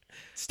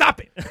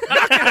 Stop it.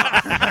 Knock it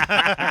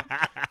off.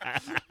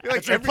 Like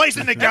It's replaced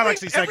in the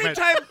Galaxy segment.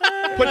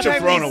 Put your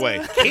throne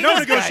away. No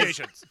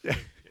negotiations.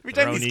 Every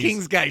time these Bronies.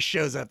 Kings guys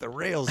shows up, the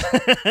rails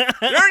there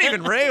aren't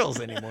even rails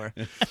anymore.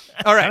 All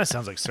Kind right. of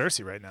sounds like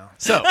Cersei right now.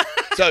 So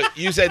So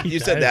you said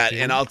does, that, dude.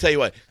 and I'll tell you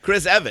what.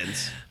 Chris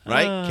Evans,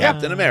 right,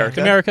 Captain America.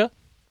 America.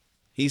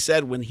 He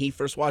said when he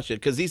first watched it,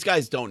 because these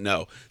guys don't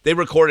know, they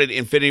recorded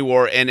Infinity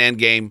War and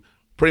Endgame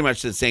pretty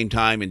much at the same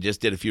time and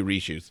just did a few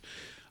reshoots.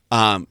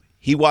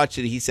 He watched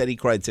it. He said he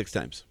cried 6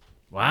 times.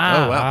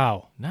 Wow. Oh, wow.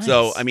 Wow. Nice.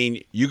 So, I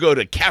mean, you go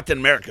to Captain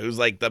America, who's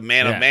like the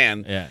man of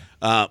man, Yeah.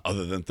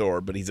 other than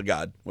Thor, but he's a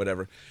god,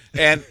 whatever.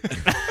 And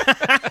just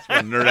want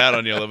to nerd out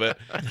on you a little bit.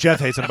 Jeff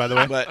hates him, by the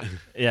way. But,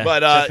 Yeah.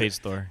 but Jeff hates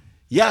Thor.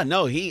 yeah,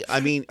 no,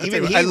 even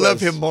he I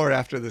love was- him more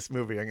after this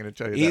movie. I'm going to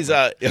tell you. He's,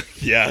 that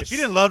yes. If you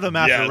didn't love him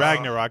after Yes.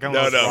 Ragnarok, I don't No,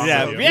 know what's no. wrong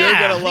Yeah. with you. Yeah.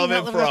 You're going to love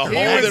him for a whole he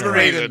was different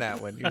great reason. in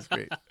that one. He was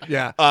great.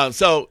 Yeah.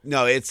 So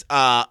no, it's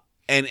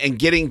and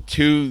getting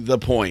to the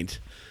point,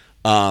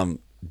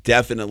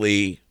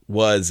 definitely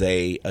was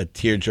a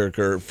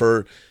tearjerker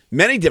for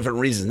many different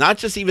reasons. Not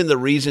just even the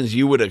reasons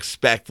you would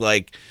expect,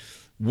 like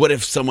what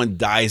if someone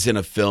dies in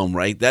a film,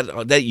 right?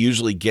 That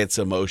usually gets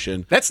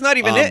emotion. That's not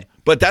even it.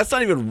 But that's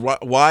not even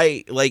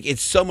why. Like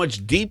it's so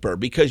much deeper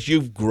because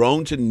you've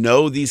grown to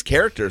know these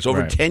characters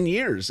over Right. 10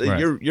 years. Right.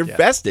 You're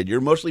vested. You're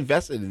emotionally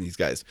vested in these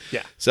guys.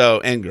 Yeah.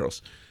 So and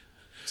girls.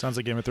 Sounds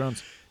like Game of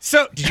Thrones.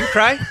 So, did you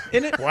cry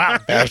in it? Wow.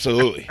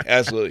 Absolutely,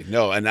 absolutely.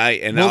 No, and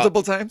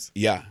Multiple times?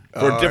 Yeah, Oh,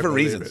 for I different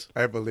believe reasons. it.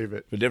 I believe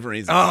it. For different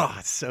reasons. Oh,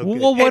 it's so good.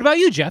 Well, what And about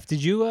you, Jeff?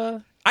 Did you?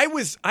 I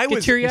was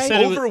teary-eyed?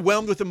 said it was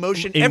overwhelmed with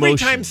emotion. Every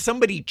emotion. time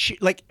somebody,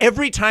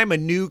 every time a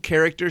new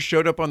character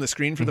showed up on the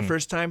screen for the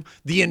first time,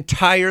 the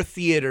entire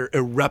theater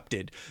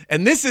erupted.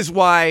 And this is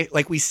why,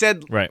 like we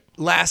said Right.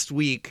 last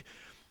week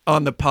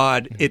on the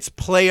pod, it's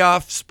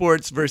playoff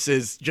sports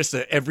versus just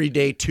a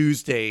everyday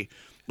Tuesday.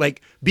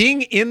 Like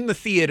being in the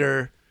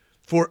theater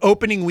for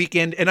opening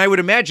weekend, and I would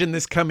imagine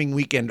this coming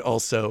weekend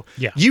also,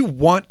 Yeah. you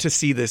want to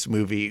see this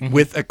movie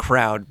with a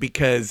crowd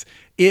because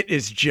it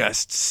is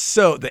just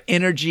so, the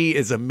energy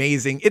is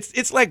amazing.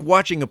 It's like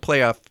watching a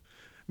playoff,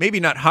 maybe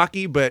not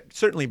hockey, but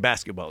certainly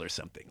basketball or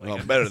something. Like,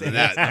 Well, better than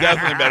that.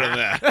 Definitely better than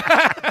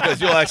that. Because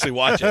you'll actually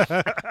watch it.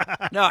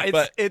 no,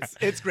 but-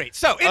 it's great.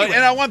 So anyway,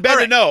 And I want Ben all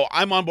to right. know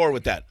I'm on board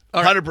with that.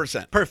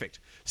 100%. Perfect.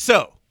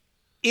 So,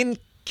 in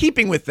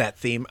keeping with that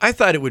theme, I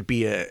thought it would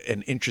be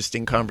an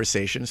interesting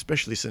conversation,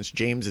 especially since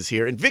James is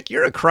here. And Vic,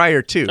 you're a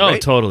crier too, Oh,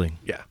 right? totally.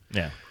 Yeah.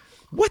 Yeah.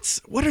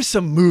 What are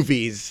some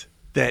movies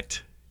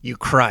that you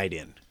cried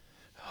in?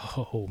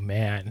 Oh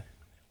man.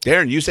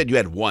 Darren, you said you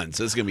had one,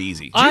 so this is going to be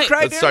easy. I-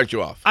 cry, Let's Darren? start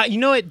you off. You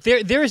know what?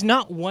 There is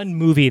not one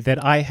movie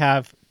that I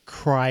have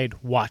cried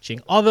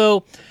watching.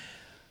 Although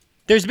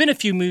there's been a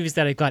few movies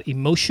that I got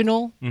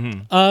emotional.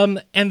 And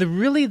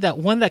that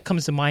one that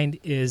comes to mind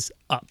is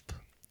Up.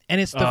 And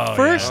it's the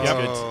first.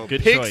 Yeah.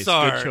 Good Pixar choice.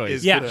 Good choice.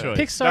 is Yeah, the-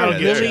 Pixar That'll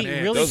get really,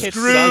 you. really Those hits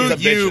Screw Screw sons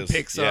of you, bitches.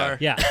 Pixar.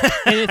 Yeah,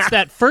 and it's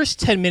that first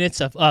 10 minutes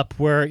of Up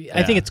where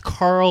I think it's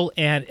Carl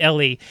and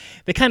Ellie.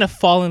 They kind of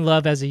fall in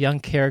love as a young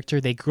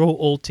character. They grow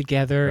old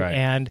together,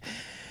 Right.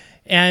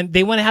 and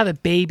they want to have a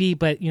baby,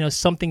 but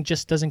something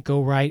just doesn't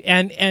go right.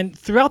 And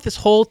throughout this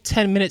whole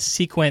 10-minute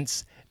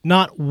sequence,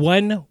 not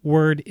one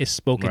word is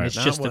spoken. Right. It's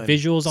Not just one. the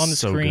visuals on the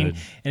So screen, good.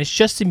 and it's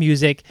just the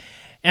music.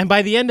 And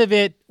by the end of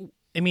it,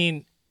 I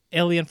mean,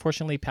 Ellie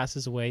unfortunately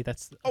passes away.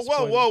 That's a Oh, whoa,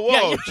 spoiler. whoa,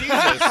 whoa.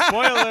 Jesus.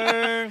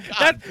 Spoiler.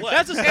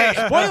 That's a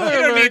spoiler You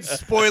don't alert. need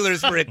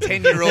spoilers for a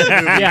 10-year-old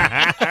movie.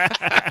 Yeah.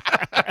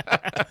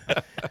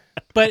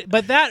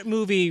 But that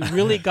movie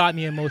really got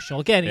me emotional.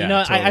 Again,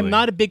 Yeah, I'm totally.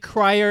 not a big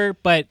crier,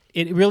 but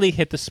it really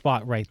hit the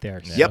spot right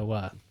there. Yep.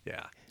 So,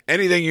 Yeah.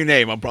 Anything you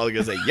name, I'm probably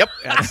going to say, yep.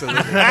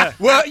 Absolutely.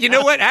 Well, you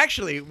know what?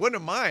 Actually, one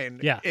of mine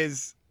Yeah.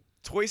 is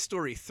Toy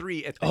Story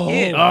 3 at the Oh,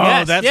 end. Oh,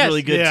 Yes, that's yes.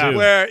 really good Yeah. too.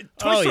 Where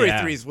Toy Oh, Story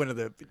yeah. 3 is one of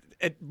the...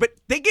 But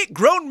they get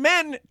grown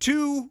men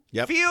to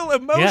Yep. feel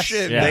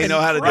emotion. Yes. They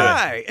know how to do it.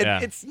 cry. And Yeah.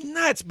 it's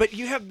nuts. But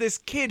you have this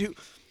kid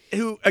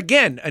who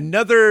again,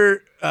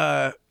 another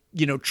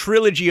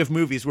trilogy of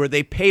movies where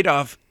they paid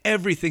off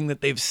everything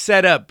that they've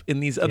set up in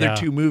these other Yeah.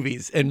 two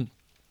movies. And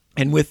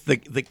with the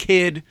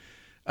kid...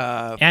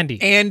 Andy.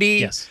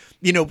 Yes.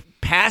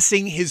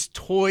 Passing his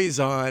toys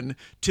on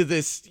to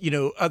this,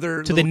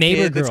 other To the little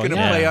neighbor kid that's girl, going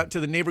to yeah. play out to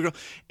the neighbor girl,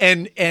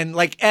 and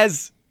like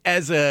as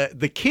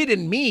the kid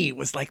in me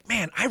was like,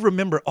 man, I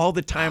remember all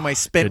the time I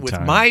spent Good with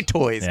times. my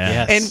toys,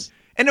 Yeah. Yes.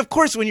 and of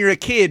course when you're a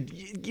kid,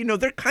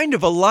 they're kind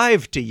of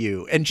alive to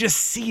you, and just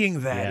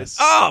seeing that, Yes. is,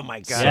 oh my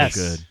god, Yes.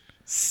 Good.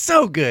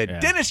 so good. Yeah.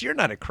 Dennis, you're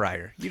not a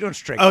crier. You don't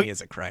strike Oh. me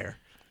as a crier.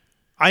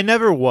 I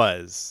never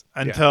was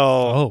until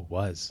Oh,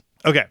 was.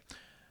 okay.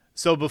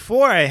 So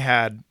before I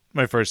had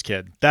my first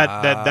kid,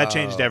 that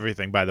changed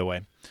everything. By the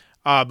way,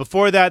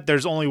 before that,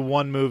 there's only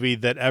one movie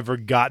that ever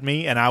got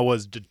me, and I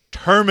was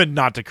determined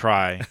not to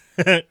cry,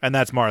 and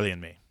that's Marley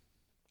and Me.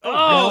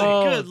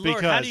 Oh, good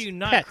lord! How because do you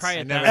not Pets. cry I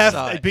at never that?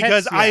 saw it.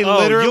 Because Pets, I yeah. Oh,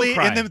 literally you'll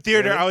cry. in the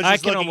theater, I was I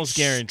just can looking almost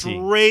guarantee.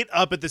 straight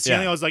up at the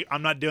ceiling. Yeah. I was like,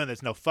 I'm not doing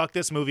this. No, fuck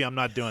this movie. I'm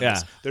not doing Yeah.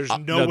 this. There's no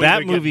No, way that they're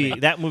getting movie. me.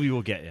 That movie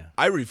will get you.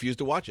 I refuse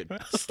to watch it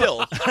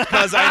still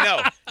because I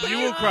know. You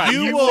will cry.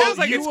 You It will- sounds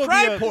like you it's will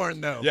cry be a-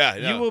 porn though. Yeah,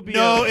 You will be.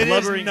 No, a it is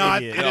blubbering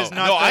not. idiot. It is No,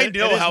 not. no, I that-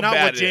 know it is how not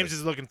bad what it James is.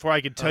 is looking for. I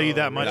can tell you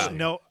that much. yeah.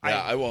 No,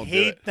 Yeah, I won't do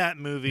hate it. that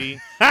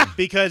movie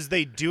because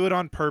they do it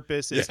on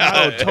purpose. It's Yeah. not.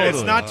 Oh, It's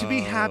totally. not to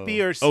be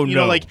happy or Oh,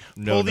 no. like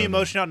No, pull the no, no.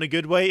 emotion out in a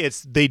good way.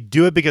 It's they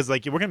do it because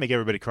like we're gonna make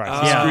everybody cry.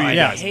 So Yeah, screw you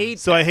yeah. guys. hate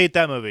So I hate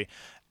that movie.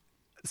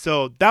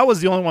 So that was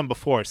the only one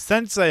before.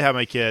 Since I had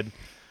my kid,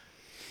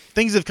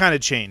 things have kind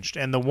of changed.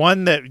 And the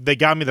one that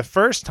got me the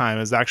first time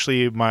is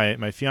actually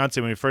my fiance.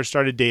 When we first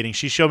started dating,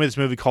 she showed me this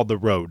movie called The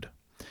Road.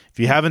 If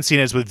you haven't seen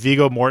it, it's with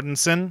Viggo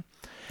Mortensen.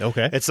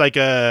 Okay. It's like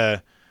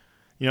a,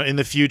 in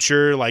the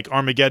future, like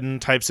Armageddon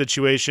type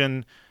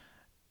situation.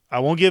 I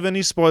won't give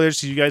any spoilers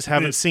so you guys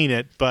haven't seen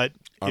it, but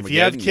if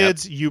you have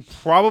kids, you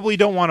probably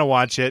don't want to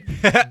watch it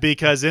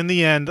because in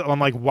the end,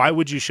 I'm like, why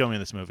would you show me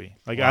this movie?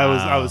 Like I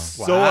was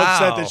so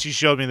upset that she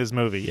showed me this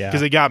movie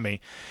because it got me.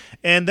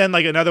 And then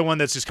like another one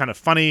that's just kind of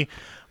funny,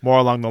 more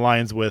along the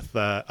lines with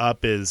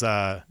Up is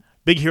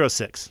Big Hero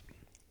 6.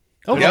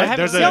 Oh, Yeah, I haven't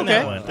there's seen a-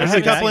 that one. There's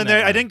a couple in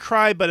there. I didn't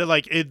cry, but it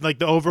like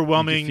the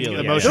overwhelming You can feel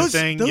it, emotion Those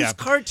thing.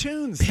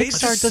 cartoons.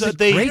 Pixar does a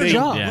they, great they,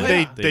 job. Yeah.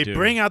 They, They they do.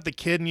 bring out the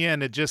kid in you,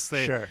 and it just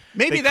Sure.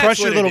 Maybe they that's crush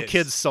what your it little is.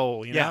 kid's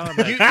soul. You Yeah,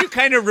 know. you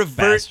kind of revert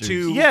Bastards.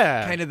 to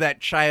Yeah. kind of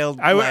that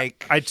child I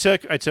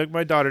took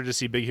my daughter to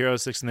see Big Hero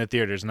 6 in the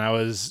theaters, and I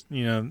was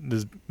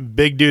this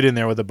big dude in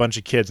there with a bunch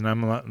of kids, and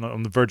I'm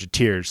on the verge of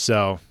tears.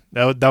 So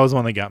that was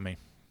one that got me.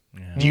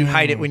 Do you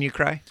hide it when you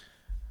cry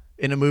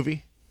in a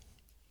movie?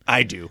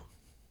 I do.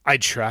 I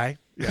try.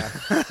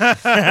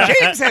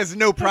 James has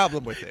no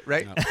problem with it,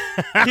 right?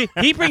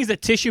 He brings the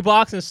tissue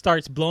box and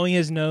starts blowing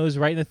his nose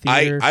right in the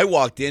theater. I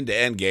walked into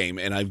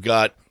Endgame and I've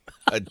got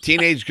a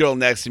teenage girl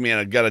next to me and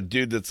I've got a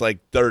dude that's like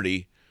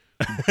 30.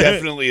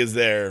 Definitely is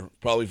there,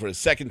 probably for a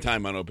second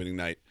time on opening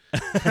night.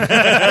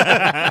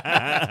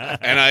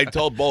 And I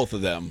told both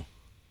of them,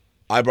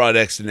 I brought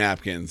extra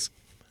napkins.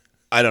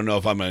 I don't know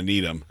if I'm going to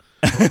need them,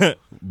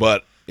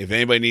 but if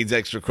anybody needs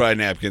extra cry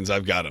napkins,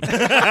 I've got them.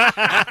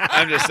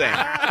 I'm just saying.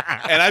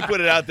 And I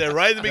put it out there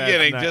right at the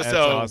beginning just that's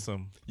so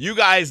awesome. you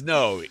guys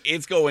know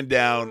it's going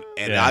down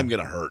and Yeah. I'm going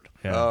to hurt.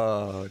 Yeah.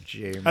 Oh,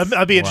 James.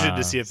 I'd be interested Wow.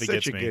 to see if it Such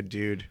gets a me. good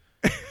dude.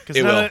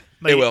 It will.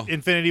 It will.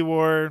 Infinity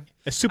War.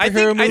 a I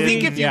superhero movie.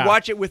 think if you yeah.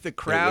 watch it with the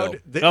crowd,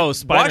 Oh, watching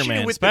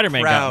Spider-Man. it with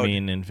Spider-Man the crowd, got me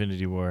in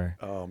Infinity War.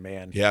 Oh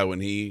man, Yeah, when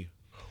he...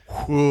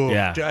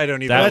 Yeah. I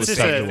don't even. That That's was just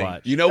tough a- to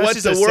watch. You know That's what?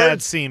 just The a sad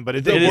words... scene, but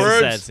it the It did. is a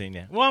words- sad scene,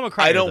 yeah. Well, I'm a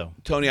crier, I though.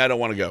 don't... Tony, I don't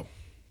want to go.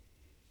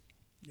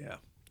 Yeah.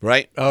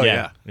 Right? Oh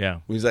yeah. yeah.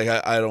 He's like,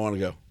 I don't want to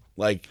go.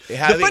 Like,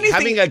 having funny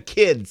thing- a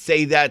kid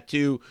say that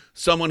to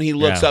someone he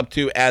looks Yeah. up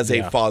to as a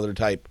Yeah.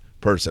 father-type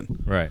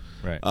person. Right.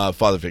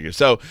 Father figure.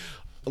 So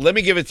let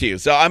me give it to you.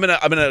 So I'm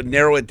gonna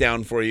narrow it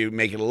down for you,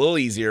 make it a little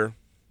easier.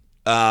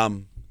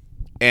 And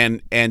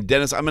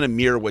Dennis, I'm gonna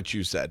mirror what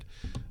you said.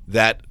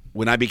 That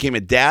when I became a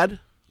dad,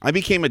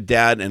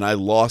 and I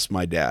lost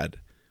my dad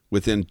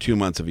within 2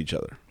 months of each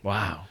other.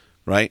 Wow.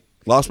 Right?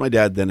 Lost my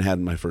dad, then had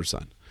my first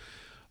son.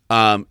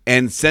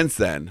 And since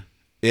then,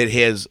 it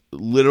has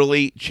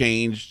literally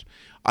changed.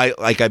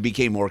 I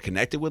became more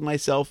connected with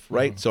myself,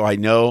 right? So I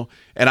know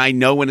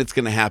when it's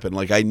going to happen.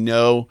 Like I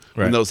know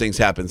when Right. those things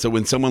happen. So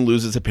when someone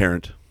loses a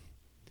parent,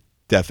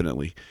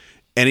 definitely.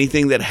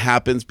 Anything that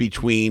happens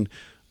between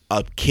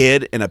a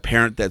kid and a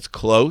parent that's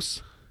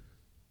close,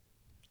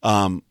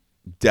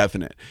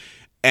 definite.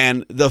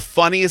 And the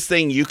funniest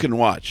thing you can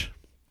watch,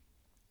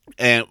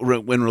 and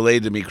when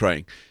related to me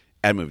crying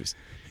at movies,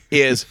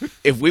 is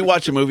if we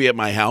watch a movie at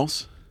my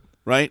house,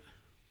 right?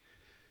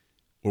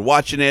 We're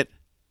watching it.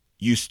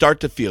 You start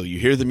to feel, you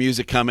hear the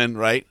music coming,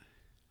 right?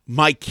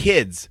 My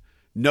kids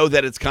know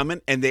that it's coming,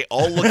 and they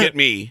all look at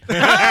me.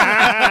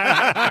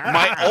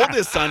 My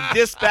oldest son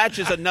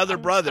dispatches another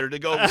brother to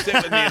go sit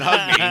with me and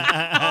hug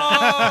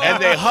me.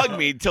 And they hug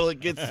me till it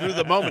gets through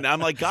the moment. I'm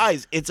like,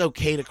 guys, it's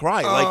okay to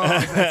cry.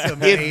 Like, That's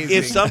amazing.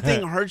 if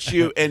something hurts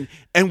you, and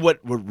what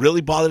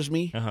really bothers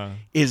me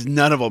is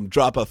none of them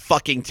drop a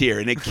fucking tear,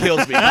 and it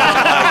kills me.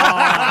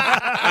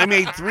 I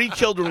made 3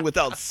 children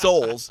without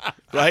souls,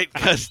 right?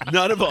 Because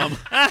none of them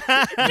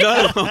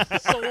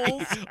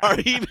are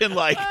even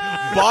like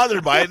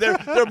bothered by it.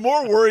 They're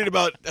more worried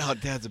about, oh,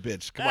 Dad's a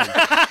bitch. Come on,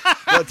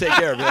 gotta take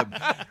care of him.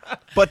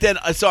 But then,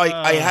 so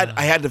I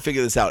had to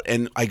figure this out,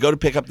 and I go to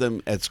pick up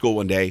them at school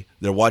one day.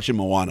 They're watching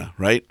Moana,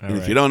 right? And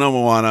if you don't know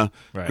Moana,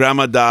 Right.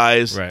 Grandma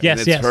dies, Right. and Yes,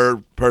 it's yes. her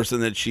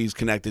person that she's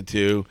connected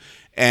to,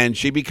 and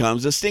she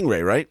becomes a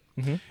stingray, right?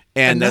 Mm-hmm.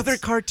 And Another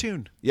that's-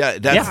 cartoon. yeah,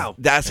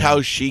 that's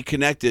how she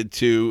connected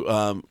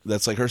to.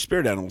 That's like her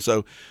spirit animal.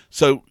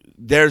 So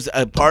there's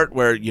a part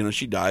where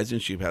she dies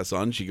and she passes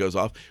on. She goes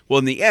off. Well,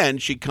 in the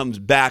end, she comes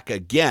back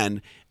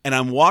again, and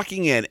I'm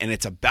walking in, and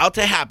it's about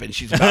to happen.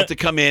 She's about to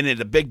come in, and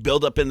a big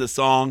build up in the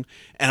song,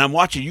 and I'm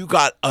watching. You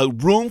got a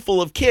room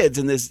full of kids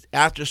in this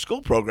after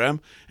school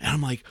program, and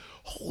I'm like,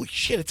 holy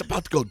shit, it's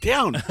about to go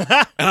down,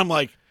 and I'm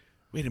like,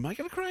 wait, am I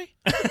gonna cry?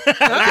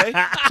 Okay,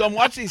 so I'm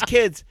watching these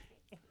kids.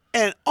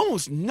 And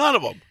almost none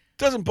of them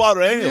doesn't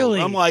bother any Really? of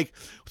them. I'm like,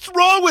 what's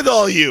wrong with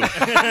all you?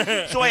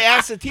 So I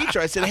asked the teacher,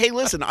 I said, hey,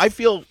 listen, I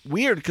feel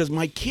weird because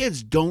my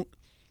kids don't,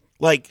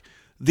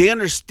 they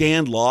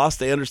understand loss.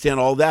 They understand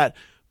all that.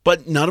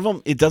 but none of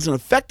them, it doesn't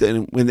affect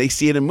them when they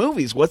see it in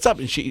movies. What's up?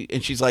 And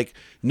she's like,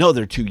 no,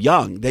 they're too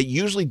young. That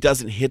usually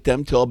doesn't hit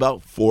them till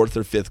about 4th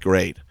or 5th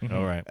grade.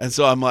 All right. And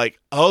so I'm like,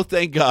 oh,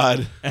 thank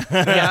God.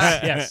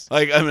 Yes.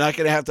 Like, I'm not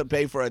going to have to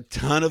pay for a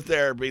ton of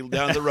therapy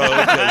down the road.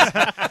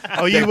 'Cause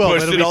Oh, you they will.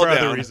 pushed It'll it be all for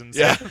other down. reasons.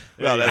 Yeah,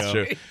 well, you that's go.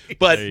 true. There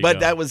But you but go.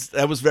 that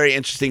was very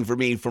interesting for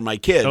me, for my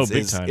kids. Oh,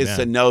 big is time, is yeah.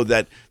 to know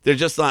that they're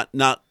just not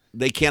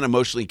they can't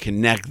emotionally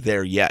connect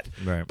there yet.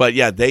 Right. But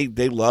yeah, they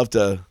love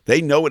to.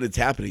 They know when it's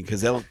happening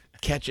because they'll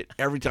catch it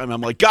every time. I'm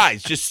like,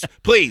 guys,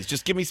 please,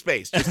 just give me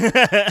space. Just need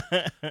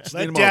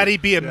Let a Daddy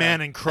moment. be a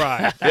man and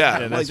cry. Yeah,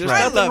 I'm like, that's there's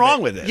right. nothing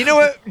wrong with it. You know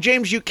what,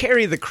 James? You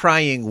carry the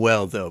crying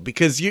well, though,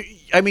 because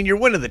you're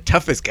one of the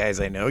toughest guys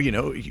I know. You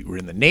know, you were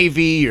in the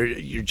Navy.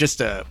 You're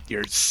just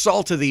you're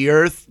salt of the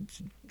earth,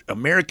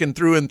 American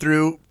through and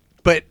through.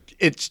 But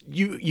it's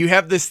you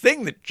have this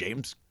thing that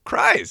James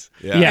cries.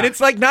 Yeah. Yeah. And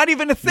it's like not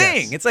even a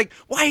thing. Yes. It's like,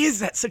 why is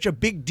that such a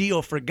big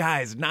deal for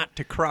guys not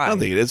to cry? I don't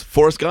think it is.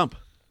 Forrest Gump.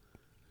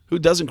 Who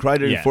doesn't cry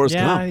during Yeah. Forrest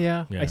Gump?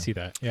 Yeah, Yeah. I see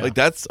that. Yeah. Like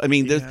that's. I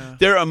mean,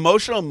 there are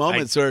emotional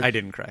moments where I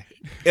didn't cry.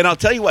 And I'll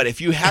tell you what, if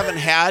you haven't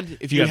had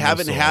You have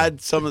no soul.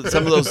 had some of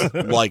those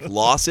like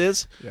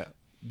losses, Yeah.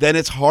 then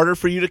it's harder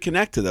for you to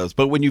connect to those.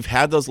 But when you've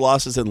had those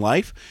losses in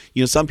life,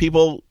 you know, some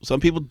people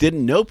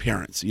didn't know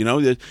parents. You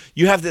know,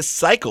 you have this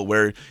cycle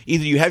where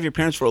either you have your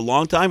parents for a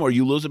long time or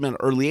you lose them at an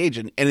early age,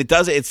 and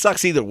it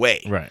sucks either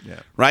way. Right. Yeah.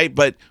 Right.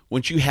 But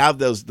once you have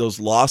those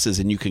losses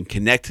and you can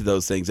connect to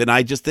those things, and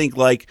I just think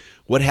like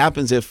what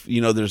happens if,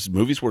 you know, there's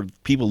movies where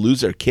people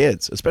lose their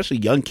kids, especially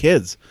young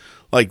kids.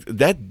 Like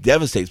that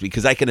devastates me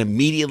because I can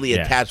immediately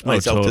Yeah. attach Oh,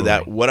 myself to that.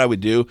 totally. What I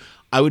would do,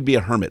 I would be a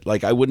hermit.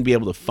 Like I wouldn't be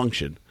able to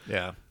function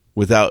Yeah.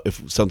 without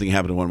if something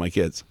happened to one of my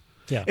kids.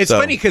 yeah. It's So-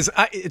 funny because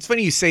it's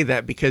funny you say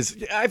that because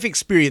I've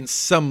experienced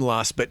some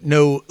loss, but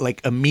no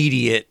like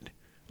immediate,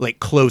 like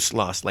close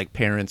loss, like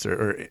parents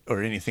or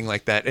anything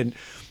like that.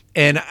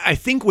 And I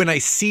think when I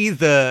see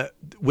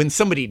when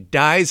somebody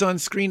dies on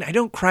screen, I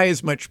don't cry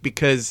as much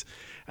because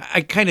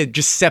I kind of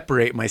just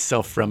separate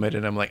myself from it,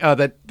 and I'm like, oh,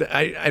 that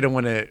I don't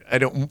want to. I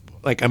don't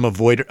like. I'm an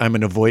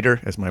avoider,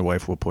 as my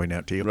wife will point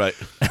out to you. Right.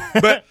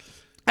 But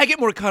I get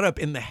more caught up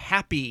in the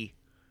happy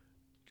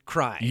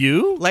cry.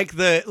 You? like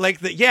the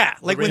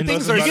when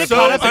rainbows things and are butterflies. so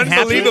Caught up in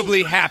happy?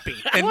 unbelievably happy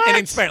and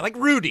inspiring, like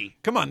Rudy.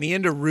 Come on, the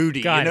end of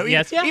Rudy. God, you know,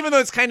 yes. Yeah. even though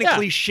it's kind of Yeah.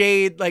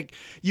 cliched, like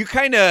you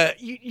kind of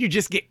you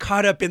just get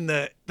caught up in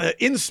the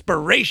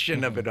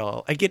inspiration of it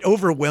all. I get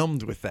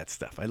overwhelmed with that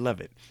stuff. I love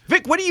it.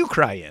 Vic, what do you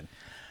cry in?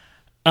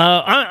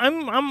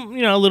 I'm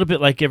a little bit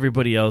like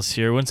everybody else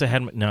here. Once I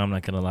had no, I'm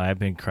not gonna lie. I've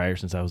been a crier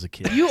since I was a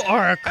kid. You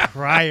are a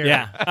crier.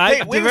 Yeah.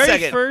 Hey, wait the a very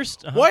second.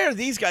 First, Why are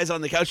these guys on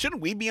the couch? Shouldn't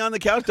we be on the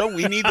couch? Don't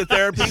we need the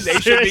therapy? They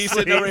should be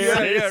sitting over here.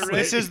 Yeah, right.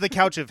 This is the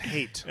couch of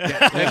hate.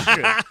 That's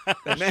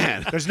true.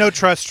 Man. There's no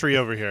trust tree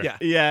over here. Yeah.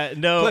 Yeah,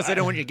 no. Plus, I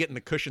don't want you getting the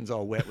cushions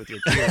all wet with your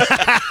tears.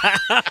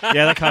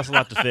 Yeah, that costs a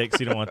lot to fix.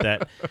 You don't want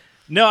that.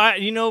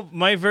 No,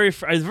 my very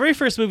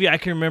first movie I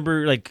can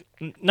remember, like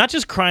not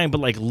just crying,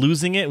 but like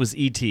losing it was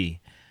E.T.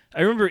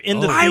 I remember in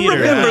the I theater.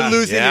 remember Yeah.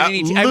 losing Yeah. it in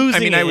E.T. I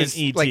Losing mean, I it in was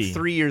E.T.. like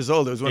 3 years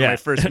old. It was one of Yeah. my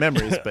first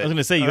memories. I But was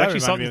gonna say you that actually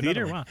saw it in the reminded me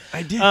theater. of Wow.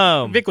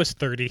 I did. Vic was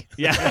 30.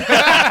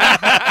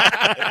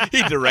 Yeah,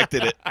 He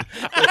directed it.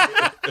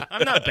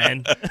 I'm not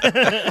Ben.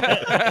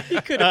 He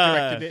could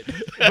have directed it.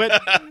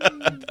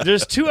 But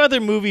there's two other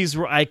movies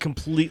where I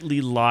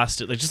completely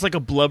lost it, like just like a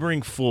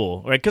blubbering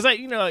fool, right? Because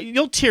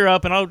you'll tear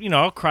up and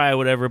I'll cry or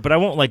whatever, but I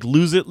won't like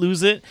lose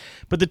it.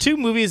 But the two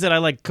movies that I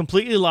like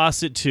completely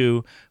lost it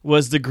to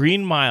was The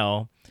Green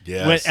Mile.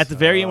 Yes. When, at the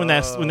very end, when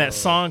that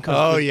song comes.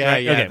 Oh, yeah,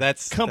 right, yeah, okay.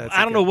 that's a I don't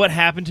good know what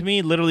happened to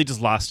me. Literally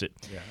just lost it.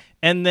 Yeah.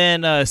 And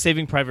then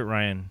Saving Private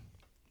Ryan.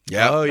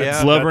 Yeah. Oh,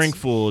 yeah. Blubbering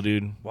fool,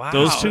 dude. Wow.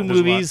 Those two There's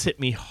a movies hit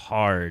me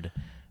hard.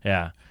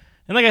 Yeah.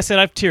 And like I said,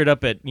 I've teared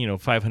up at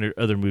 500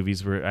 other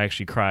movies where I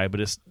actually cry, but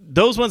it's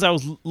those ones I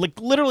was like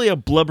literally a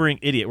blubbering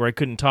idiot where I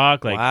couldn't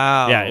talk. Like,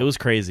 Wow. yeah, it was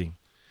crazy.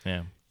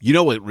 Yeah. You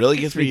know what really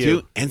gets me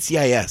you. too?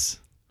 NCIS.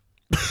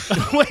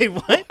 Wait,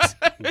 what?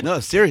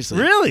 No, seriously.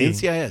 Really?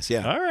 NCIS,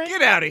 yeah. All right.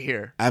 Get out of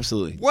here.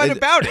 Absolutely. What It-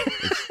 about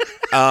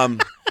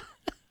it?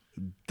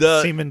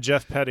 the Seaman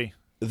Jeff Petty.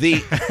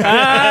 the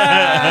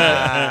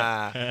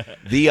Ah.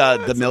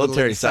 the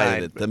military little side inside,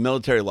 of it, the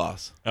military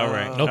loss. All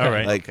right. Okay. All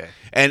right. Like Okay.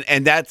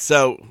 and that's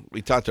so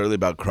we talked earlier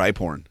about cry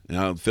porn. And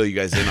I'll fill you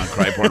guys in on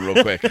cry porn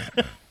real quick.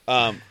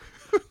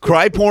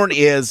 Cry porn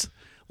is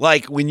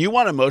like when you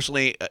want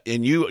emotionally,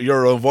 and you're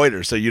an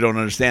avoider, so you don't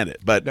understand it.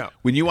 But No.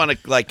 when you want to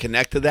like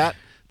connect to that,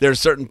 there are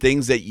certain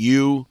things that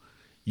you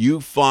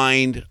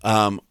find,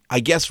 I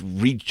guess,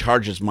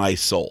 recharges my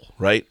soul.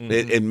 Right?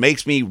 It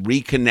makes me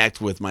reconnect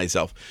with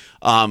myself.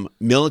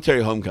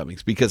 Military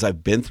homecomings, because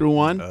I've been through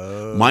one.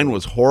 Mine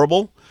was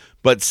horrible,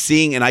 but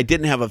seeing, and I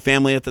didn't have a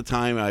family at the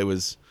time. I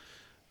was.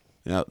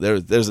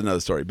 There's another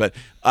story, but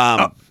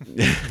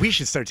We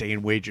should start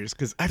taking wagers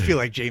because I feel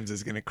like James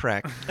is going to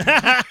crack.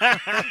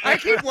 I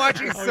keep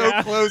watching so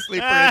closely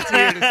for a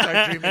tear to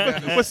start dreaming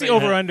about it. What's the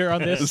over under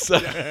on this?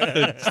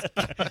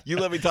 you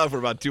let me talk for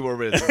about 2 more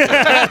minutes.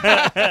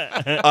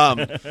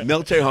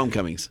 Military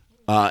homecomings.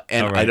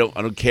 And I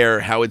don't care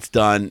how it's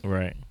done.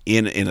 Right.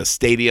 In a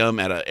stadium,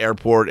 at an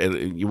airport,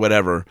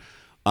 whatever.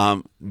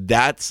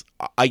 That's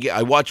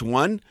I watch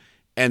one,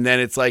 and then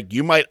it's like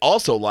you might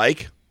also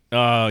like.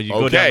 Oh, you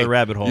go down the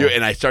rabbit hole.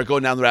 And I start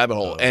going down the rabbit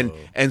hole.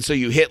 And so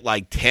you hit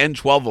like 10,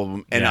 12 of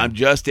them, and I'm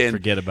just in.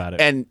 Forget about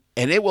it. And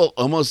it will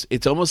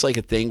it's almost like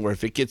a thing where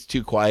if it gets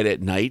too quiet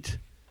at night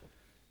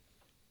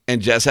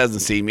and Jess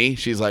hasn't seen me,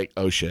 she's like,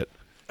 oh, shit.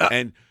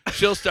 And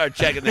she'll start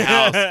checking the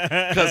house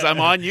because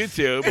I'm on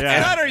YouTube. It's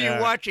not are you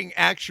watching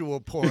actual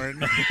porn?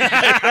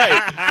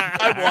 Right.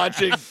 I'm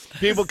watching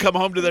people come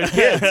home to their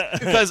kids.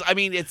 Because, I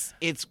mean, it's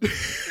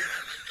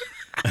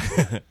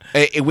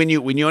when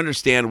you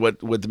understand what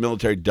the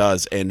military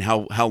does and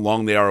how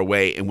long they are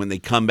away, and when they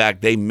come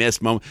back, they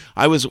miss moments.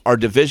 I was our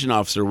division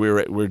officer. We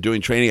were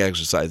doing training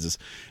exercises,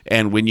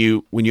 and when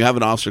you have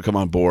an officer come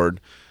on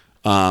board,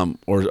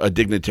 or a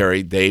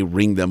dignitary, they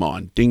ring them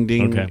on, ding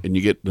ding, and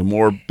you get the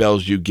more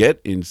bells you get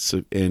in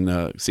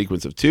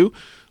sequence of 2,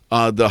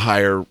 the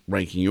higher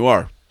ranking you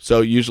are.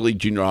 So usually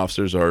junior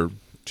officers are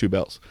 2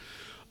 bells.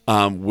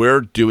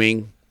 We're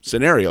doing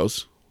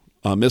scenarios,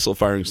 missile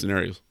firing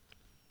scenarios.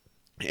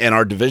 And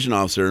our division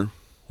officer,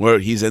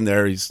 he's in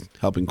there, he's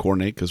helping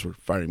coordinate because we're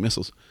firing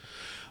missiles.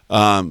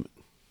 You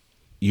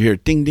hear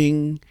ding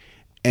ding,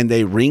 and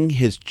they ring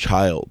his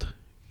child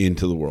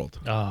into the world.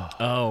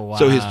 Oh, wow.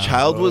 So his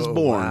child was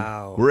born.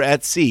 Wow. We're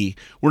at sea.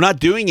 We're not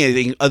doing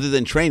anything other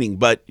than training,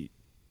 but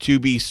to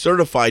be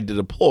certified to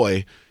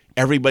deploy,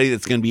 everybody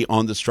that's going to be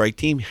on the strike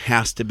team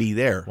has to be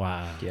there.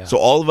 Wow. Yeah. So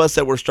all of us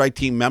that were strike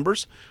team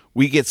members,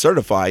 we get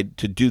certified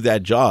to do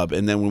that job.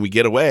 And then when we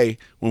get away,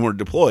 when we're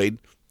deployed,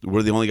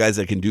 we're the only guys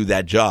that can do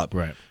that job.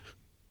 Right.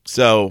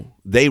 So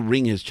they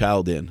ring his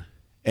child in,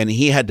 and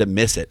he had to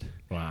miss it.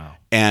 Wow.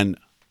 And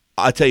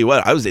I'll tell you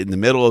what, I was in the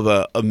middle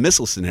of a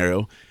missile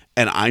scenario,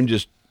 and I'm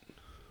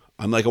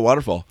like a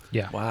waterfall.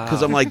 Yeah. Wow.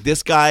 Because I'm like,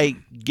 this guy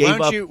gave Why up.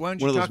 don't you one of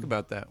those- talk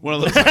about that? One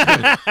of those.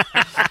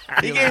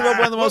 He gave up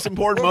one of the most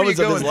important where were moments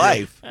you of his going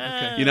life.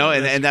 Okay. You know,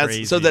 and that's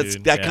crazy, so that's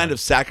dude. that Yeah. kind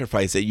of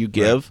sacrifice that you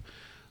give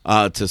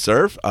to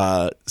serve.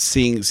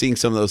 Seeing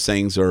some of those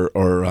things, or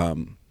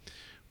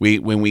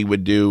when we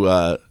would do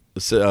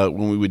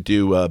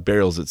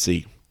burials at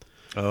sea.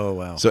 Oh,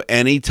 wow. So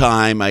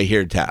anytime I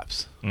hear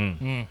taps,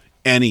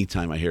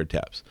 anytime I hear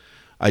taps,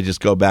 I just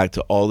go back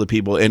to all the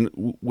people. And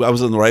I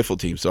was on the rifle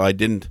team, so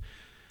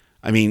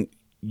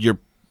you're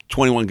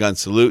 21 gun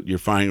salute, you're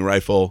firing a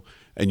rifle,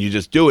 and you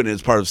just do it. And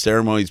it's part of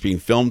ceremonies being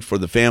filmed for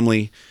the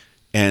family,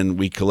 and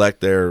we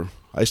collect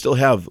I still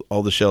have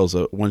all the shells,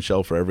 one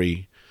shell for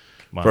every.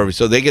 Wow.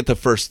 So they get the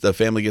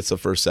family gets the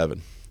first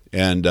 7,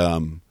 and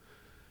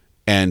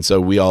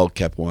so we all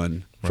kept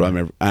one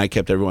from. I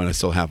kept everyone. I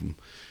still have them.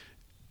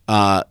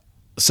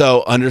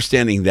 So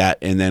understanding that,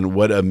 and then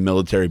what a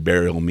military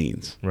burial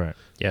means. Right.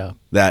 Yeah.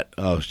 That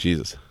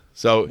Jesus.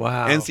 So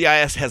Wow.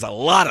 NCIS has a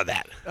lot of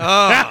that.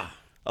 Oh,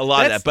 A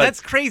lot of that. But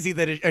that's crazy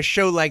that a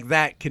show like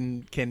that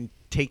can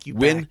take you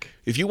back.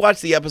 if you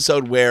watch the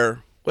episode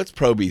what's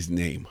Proby's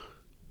name?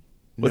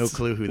 No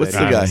clue who what's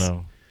that the I guy? don't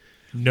know.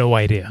 No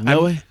idea.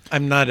 No way.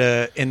 I'm not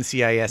a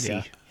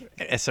NCISE.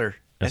 Esser.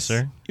 Yes,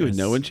 sir. You would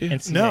know, wouldn't you?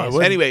 NCIS. No, I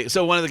wouldn't. Anyway,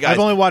 so one of the guys. I've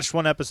only watched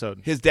one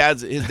episode. his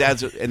dad's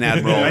an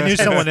admiral. I knew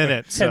someone in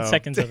it. 10 so.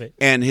 seconds of it.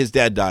 And his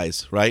dad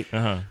dies, right?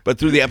 Uh-huh. But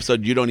through the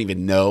episode, you don't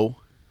even know.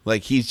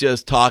 Like, he's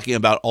just talking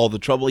about all the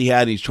trouble he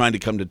had. And he's trying to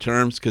come to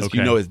terms because you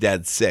Okay. know his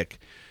dad's sick.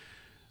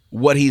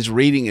 What he's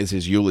reading is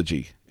his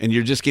eulogy, and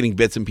you're just getting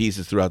bits and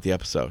pieces throughout the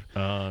episode.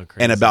 Oh,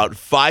 crazy. And about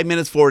 5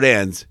 minutes before it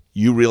ends,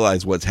 you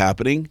realize what's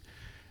happening.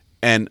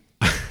 And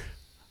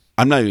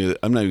I'm not even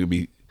gonna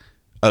be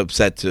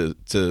upset to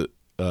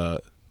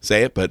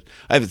say it, but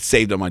I have it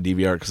saved on my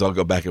DVR because I'll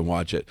go back and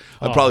watch it.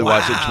 I'll probably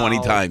watch it 20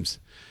 times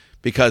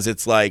because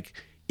it's like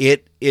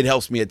it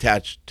helps me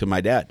attach to my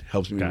dad,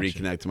 helps me Gotcha.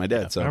 reconnect to my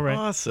dad. So All right.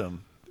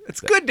 Awesome.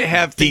 It's good to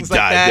have Deep things like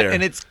dive that, there.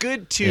 and it's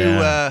good to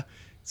Yeah.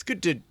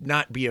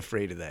 not be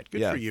afraid of that.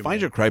 Good yeah, for you. find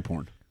man. your cry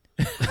porn.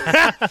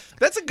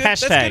 That's good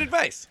Hashtag.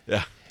 advice.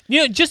 Yeah.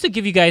 You know, just to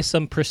give you guys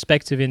some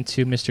perspective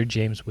into Mr.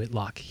 James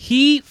Whitlock,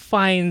 he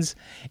finds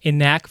a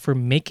knack for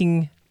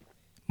making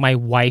my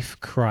wife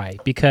cry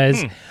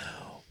because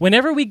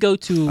whenever we go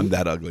to I'm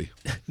that ugly.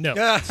 no,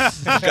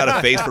 I've got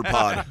a face for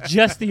pod.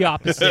 just the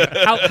opposite.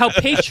 How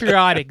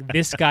patriotic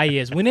this guy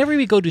is. Whenever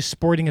we go to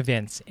sporting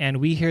events and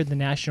we hear the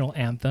national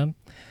anthem,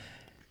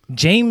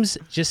 James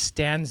just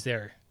stands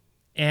there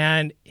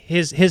and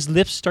his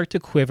lips start to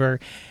quiver,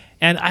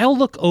 and I'll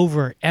look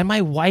over and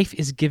my wife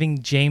is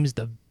giving James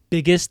the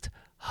biggest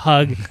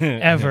hug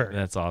ever.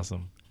 That's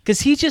awesome.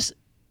 Because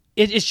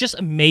it's just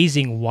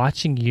amazing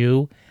watching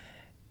you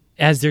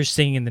as they're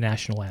singing the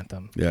national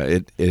anthem. Yeah,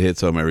 it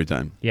hits home every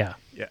time. Yeah.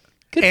 Yeah.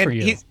 Good and for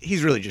you.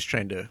 He's really just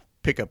trying to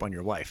pick up on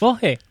your wife. Well,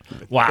 hey.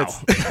 Wow.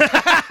 Who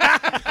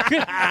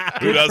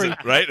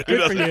doesn't, right? Who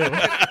Good for doesn't? you.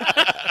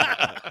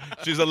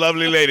 She's a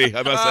lovely lady,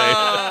 I must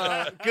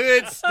say.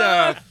 Good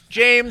stuff.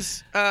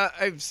 James,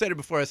 I've said it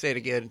before, I'll say it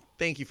again.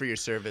 Thank you for your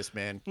service,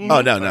 man.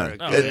 Oh, no. You are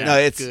No,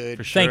 it's- good.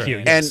 For sure. Thank you.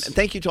 And Yes.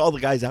 thank you to all the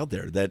guys out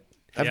there that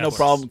I have no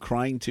problem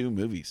crying to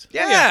movies.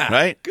 Yeah.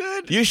 Right?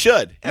 Good. You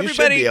should. Everybody you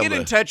should be get able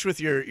in touch with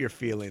your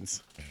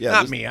feelings. Yeah,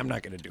 Not just- me. I'm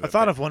not going to do it. I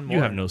thought but- of one more.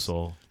 You have no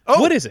soul. Oh,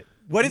 What is it?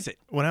 What is it?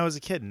 When I was a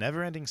kid,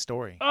 Never Ending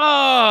Story.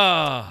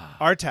 Oh,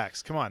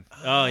 Artax, come on.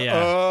 oh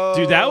yeah,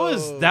 dude, that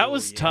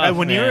was tough. And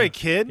when you were man. a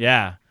kid,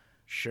 yeah,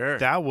 Sure.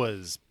 that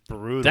was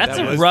brutal. that's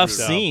That a was rough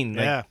brutal. scene.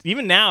 Like, Yeah.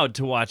 even now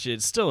to watch it,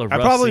 it's still a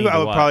rough I scene. to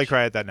would watch. probably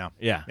cry at that now.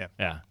 Yeah, Yeah.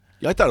 yeah.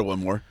 Yeah, I thought of one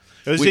more.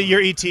 It was We-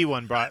 your ET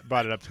one brought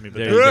it up to me, but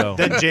There then, you go.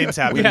 then James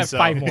happened. We have so.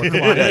 5 more.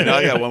 Come on. Yeah, no,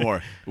 I got one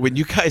more. When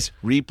you guys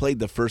replayed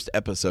the first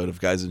episode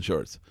of Guys in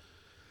Shorts,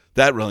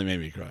 that really made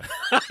me cry.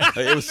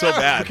 It was so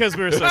bad. Because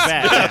we were so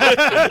bad.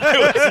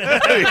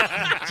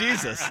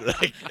 Jesus,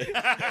 like,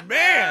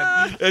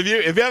 Man, if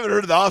you haven't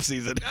heard of the off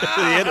season,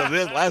 the end of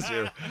this last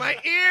year, my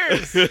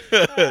ears.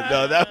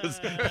 no, that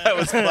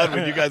was fun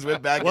when you guys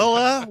went back.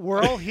 Well,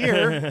 we're all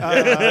here.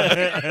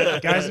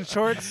 Guys in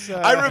Shorts.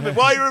 I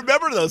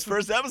remember those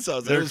first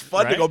episodes. It was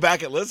fun to Right? go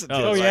back and listen to.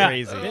 Oh, It's yeah. like-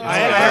 Crazy. I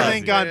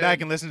haven't gone back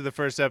and listened to the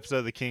first episode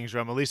of the King's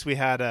Realm. At least we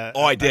had a.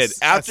 Oh, I did.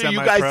 a After you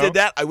guys semi-pro. did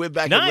that, I went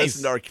back and Nice.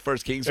 listened to our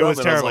first King's It Realm, was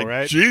and I was terrible, like,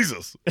 right?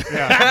 Jesus.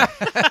 Yeah.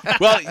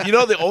 Well,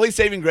 the only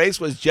saving grace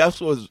was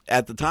Jeff was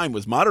at the time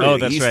was moderating. Oh,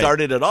 that's he right.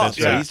 started it off, That's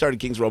so right. he started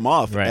King's Realm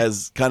off Right.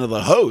 as kind of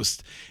the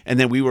host, and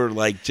then we were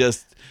like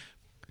just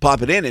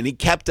pop it in, and he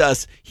kept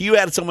us. He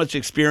had so much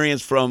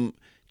experience from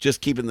just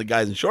keeping the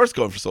Guys in Shorts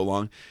going for so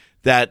long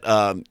that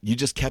you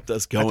just kept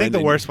us going. I think the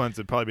and- worst ones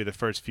would probably be the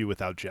first few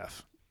without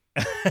Jeff.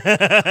 You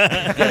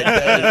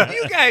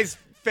guys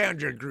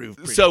found your groove.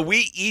 pretty So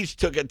we each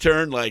took a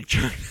turn, like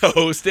trying to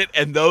host it,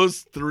 and those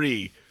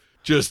three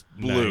just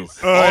blew.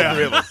 Nice. All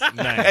three of us.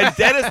 Nice.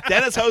 And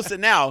Dennis hosts it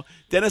now.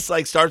 Dennis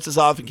like starts us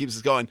off and keeps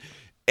us going.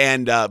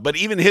 And but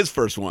even his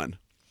first one,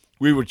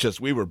 we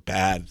were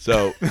bad.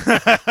 So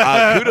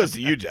kudos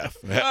to you, Jeff,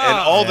 and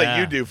all that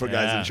you do for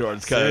Guys in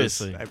Shorts. 'Cause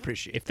Seriously. I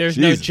appreciate If it. there's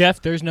Jesus. no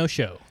Jeff, there's no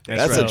show.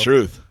 That's right. the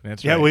truth.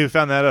 That's Yeah, right. we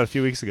found that out a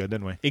few weeks ago,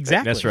 didn't we?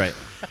 Exactly. That's right.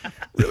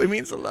 Really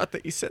means a lot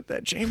that you said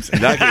that, James.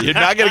 You're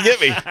not gonna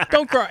get me.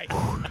 Don't cry.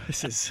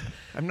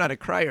 I'm not a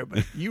crier,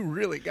 but you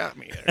really got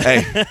me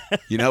there. Hey,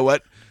 you know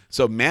what?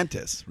 So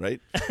Mantis,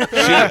 right?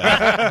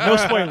 No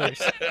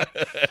spoilers.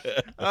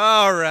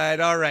 All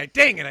right.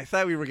 Dang it! I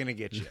thought we were gonna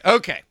get you.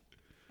 Okay.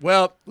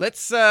 Well,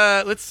 let's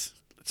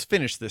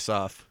finish this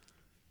off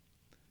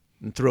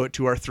and throw it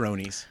to our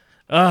thronies.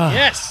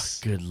 Yes.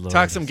 Good lord.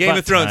 Talk some Game About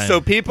of Thrones. time.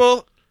 So,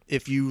 people,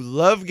 if you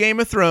love Game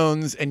of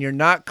Thrones and you're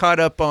not caught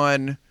up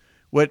on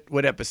what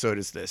episode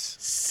is this?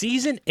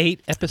 Season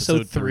 8,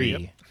 episode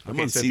 3. I'm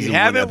Okay, on so if you season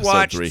 1, haven't episode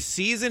watched 3.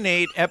 season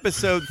 8,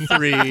 episode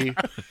 3,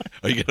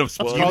 Are you gonna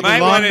spoil you called it? might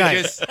The Long want to Night.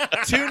 just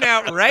tune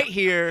out right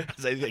here,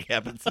 Has anything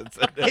happened since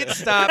then? hit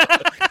stop,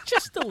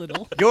 Just a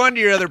little. go on to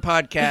your other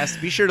podcast.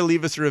 Be sure to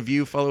leave us a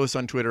review, follow us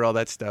on Twitter, all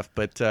that stuff.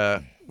 But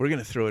we're going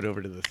to throw it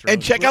over to the throne.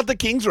 And check out the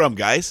King's Realm,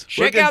 guys.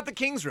 Check out the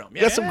King's Realm. We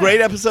got some great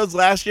episodes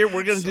last year.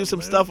 We're going to do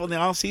some stuff on the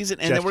off season,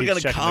 and Jeff then we're keeps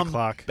going to checking the come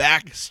clock.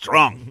 back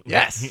strong.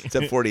 Yes. It's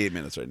at 48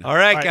 minutes right now. All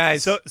right, All right,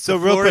 guys. so the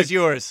real floor quick, is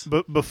yours.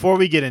 But before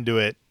we get into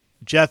it,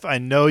 Jeff, I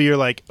know you're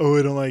like, oh,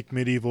 I don't like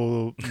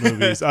medieval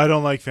movies. I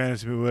don't like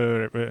fantasy movies.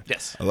 Whatever.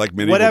 Yes. I like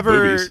medieval Whatever,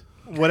 movies.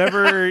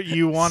 whatever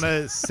you want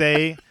to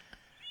say.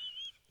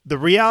 The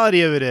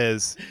reality of it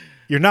is,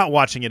 you're not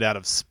watching it out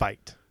of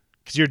spite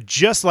because you're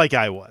just like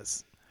I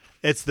was.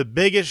 It's the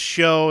biggest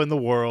show in the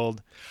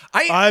world.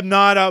 I'm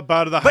not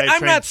about the hype But I'm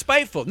train. not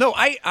spiteful. No,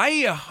 I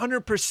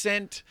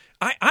 100%.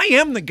 I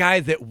am the guy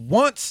that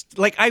wants.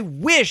 Like, I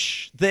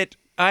wish that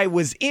I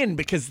was in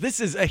because this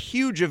is a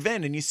huge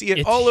event, and you see it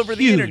It's all over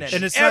the huge. internet.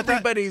 And it's not that-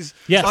 everybody's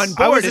Yes. on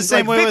I board. was the And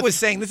same like way Vic with- was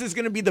saying, this is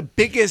going to be the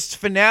biggest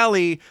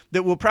finale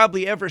that we'll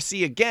probably ever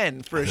see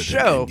again for a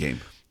show. Endgame.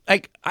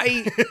 Like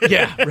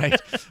yeah, right.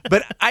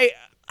 But I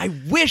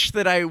wish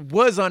that I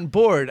was on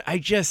board. I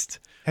just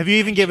Have you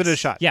even given it a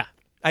shot? Yeah.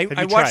 I you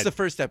watched tried? the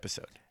first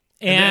episode.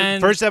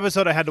 And First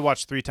episode I had to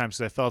watch 3 times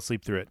because I fell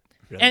asleep through it.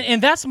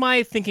 And that's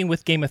my thinking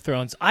with Game of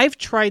Thrones. I've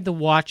tried to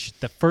watch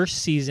the first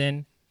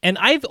season, and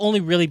I've only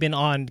really been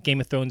on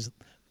Game of Thrones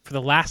for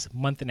the last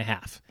month and a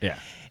half. Yeah.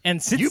 And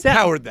since You that,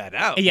 powered that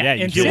out. yeah, Yeah,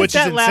 you and did. since Which is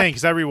that insane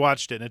because I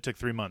rewatched it and it took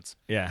 3 months.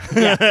 Yeah.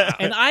 yeah,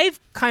 and I've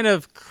kind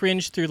of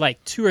cringed through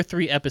like 2 or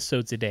 3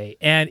 episodes a day,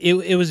 and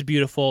it was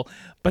beautiful.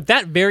 But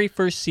that very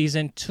first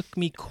season took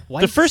me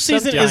quite. The first some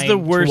season is time the to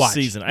worst watch.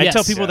 season. I Yes.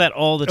 tell people that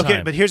all the time.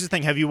 Okay, but here's the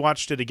thing. Have you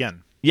watched it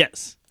again?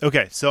 yes.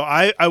 Okay, so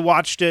I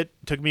watched it.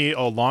 It took me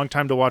a long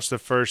time to watch the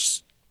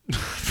first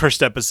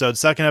episode.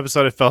 Second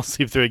episode, I fell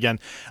asleep through again.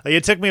 Like,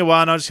 it took me a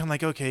while, and I was just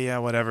like, okay, yeah,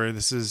 whatever.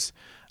 This is.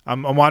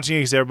 I'm watching it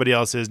because everybody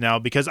else is now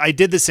because I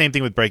did the same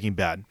thing with Breaking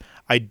Bad.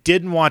 I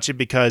didn't watch it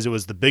because it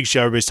was the big show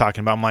everybody's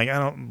talking about. I'm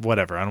like,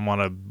 whatever. I don't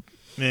want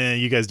to.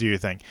 You guys do your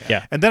thing.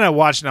 Yeah. And then I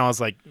watched, and I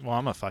was like, well,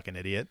 I'm a fucking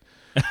idiot.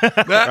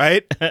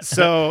 Right?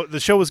 So the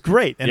show was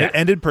great, and it Yeah.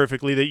 ended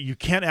perfectly. That you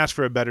can't ask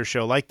for a better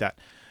show like that.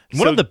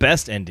 One So- of the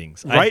best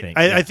endings, I right? think.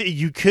 I Yeah. think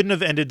you couldn't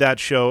have ended that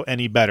show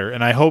any better,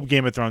 and I hope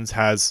Game of Thrones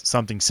has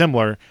something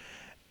similar.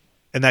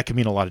 and that could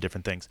mean a lot of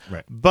different things.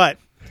 Right. But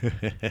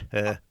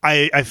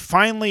I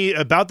finally,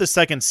 about the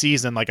second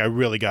season, like I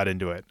really got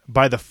into it.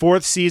 By the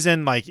fourth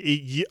season, like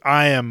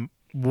I am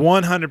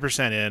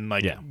 100% in,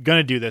 like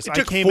gonna do this. It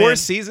took I came 4 in,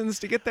 seasons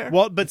to get there.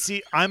 well, but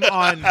see, I'm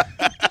on. I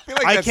feel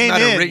like I that's came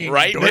not a in, ringing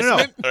right?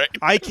 endorsement. No.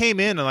 I came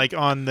in like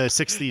on the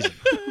 6th season,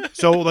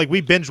 so like we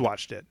binge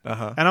watched it,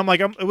 and I'm like,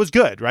 it was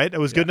good, right? It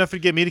was good enough to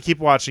get me to keep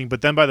watching. But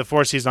then by the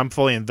 4th season, I'm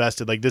fully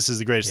invested. Like this is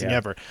the greatest thing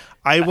ever.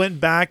 I went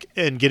back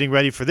and getting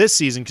ready for this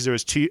season because there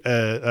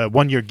was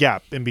 1 year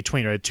gap in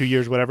between, right? 2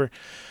 years, whatever.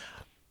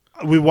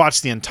 We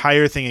watched the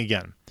entire thing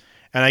again,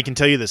 and I can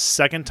tell you the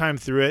second time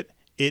through it,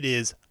 it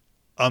is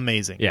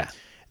amazing. Yeah.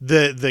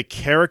 The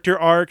character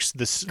arcs,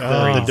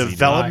 the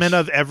development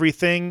of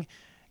everything,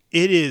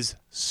 it is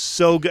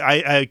so good.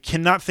 I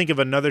cannot think of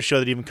another show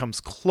that even comes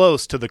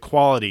close to the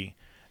quality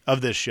of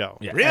this show.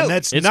 Yeah. Really? And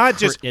that's It's not cr-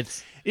 just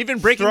it's Even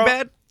Breaking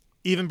Bad.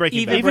 even Breaking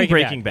Even Bad. even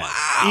Breaking Breaking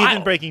Bad.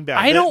 Even Breaking Bad.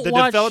 I don't the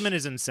watch- development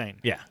is insane.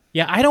 Yeah.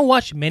 Yeah, I don't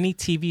watch many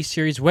TV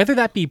series, whether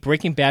that be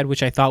Breaking Bad,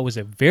 which I thought was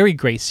a very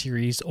great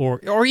series,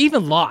 or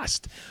even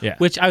Lost,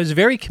 which I was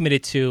very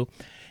committed to.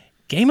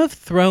 Game of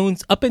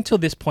Thrones, up until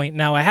this point,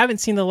 now I haven't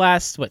seen the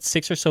last,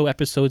 6 or so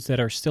episodes that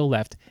are still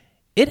left.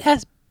 It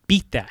has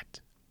beat that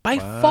by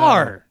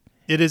far.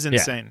 It is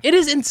insane. It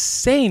is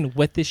insane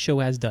what this show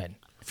has done.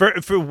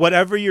 For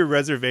whatever your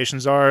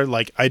reservations are,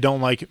 like I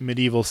don't like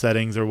medieval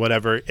settings or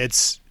whatever,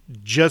 it's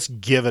just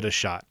give it a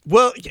shot.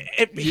 Well,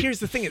 here's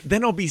the thing.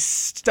 Then I'll be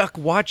stuck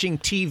watching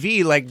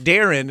TV like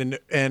Darren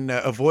and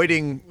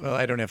avoiding. Well,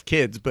 I don't have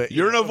kids, but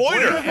You're an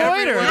avoider.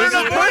 You're an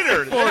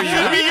avoider. For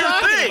you.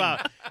 Your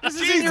thing. This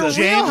is in your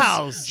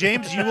wheelhouse.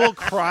 James, you will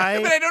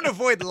cry but I don't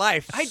avoid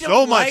life. I don't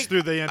so much like,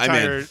 through the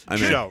entire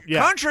I'm in. show.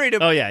 Yeah. Contrary to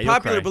you'll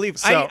popular cry. belief,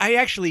 So- I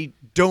actually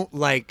don't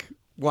like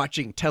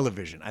watching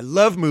television. I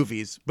love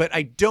movies, but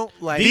I don't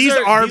like. These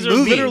are these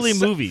movies. literally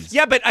movies.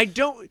 Yeah, but I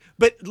don't.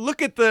 But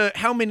look at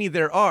how many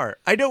there are.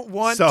 I don't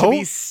want to So?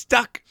 be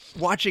stuck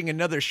watching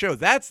another show.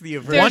 That's the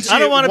aversion. Once I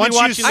don't want to be once you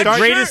watching the start-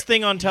 greatest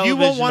thing on You television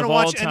won't want to of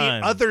all watch time.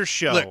 any other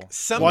show. Look, while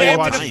someday you're I'm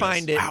watching going to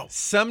find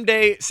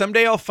it.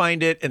 Someday I'll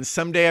find it, and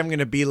someday I'm going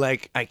to be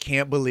like, I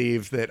can't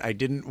believe that I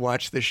didn't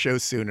watch this show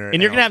sooner.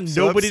 and you're gonna I'll have be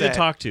so nobody to upset.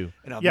 talk to.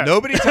 And I'll Yeah.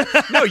 nobody.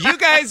 No, you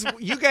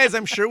guys,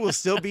 I'm sure will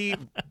still be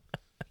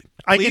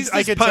I pleased can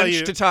as tell punch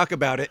you to talk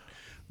about it,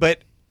 but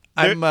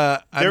there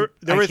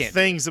I were can't.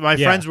 things that my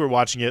friends were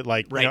watching it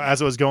like Right.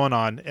 as it was going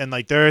on, and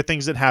like there are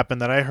things that happened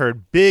that I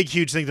heard, big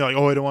huge things. They're like,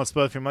 oh, I don't want to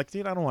spoil it for you. I'm like,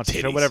 dude, I don't want to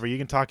show whatever. You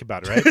can talk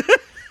about it,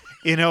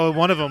 right?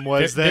 One of them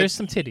was There's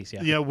some titties,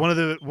 yeah. one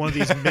of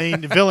these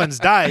main villains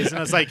dies, and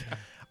I was like,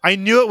 I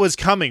knew it was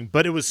coming,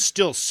 but it was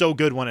still so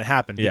good when it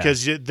happened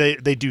because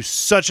they do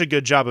such a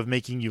good job of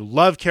making you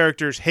love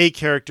characters, hate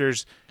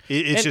characters.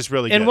 It's just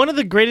really good. And one of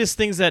the greatest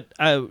things that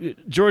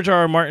George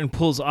R.R. Martin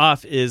pulls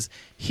off is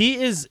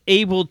he is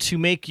able to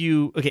make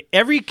you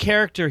every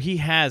character he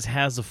has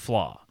a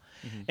flaw,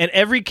 and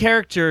every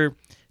character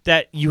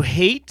that you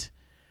hate,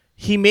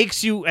 he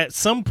makes you at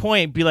some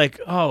point be like,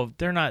 oh,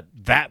 they're not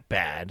that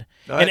bad.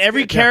 No, and that's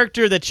every good, yeah.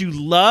 character that you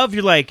love,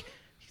 you're like,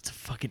 he's a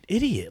fucking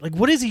idiot. Like,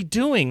 what is he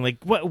doing? Like,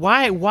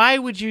 why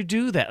would you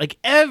do that? Like,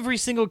 every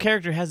single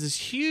character has this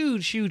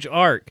huge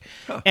arc,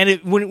 and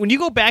when you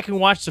go back and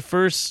watch the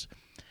first.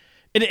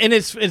 And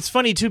it's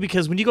funny too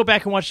because when you go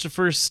back and watch the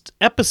first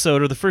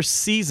episode or the first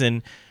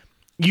season,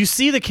 you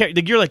see the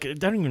character. You're like, I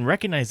don't even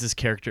recognize this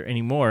character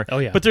anymore. Oh,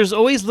 yeah. But there's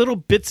always little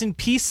bits and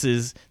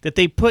pieces that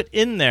they put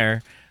in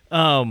there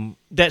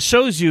that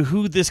shows you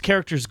who this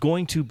character is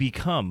going to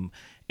become,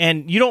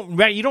 and you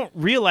don't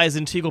realize it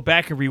until you go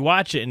back and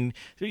rewatch it.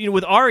 And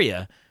with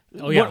Arya.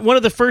 Oh, yeah. One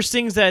of the first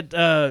things that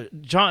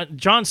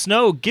Jon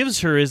Snow gives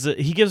her is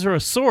he gives her a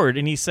sword,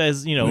 and he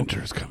says,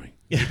 Winter's coming.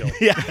 he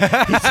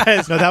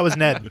says, no, that was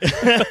Ned.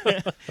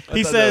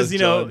 he says,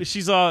 she's all,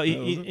 she's all,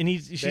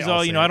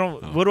 I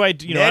don't, what do I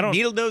do? Ned, I don't.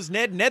 Needle Nose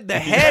Ned the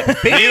head.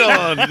 Needle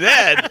on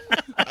Ned.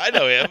 I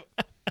know him.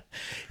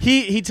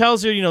 He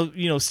tells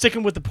her,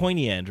 sticking with the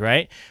pointy end,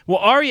 right? Well,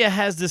 Arya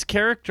has this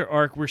character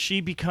arc where she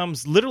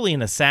becomes literally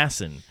an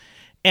assassin.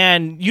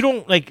 And you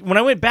don't when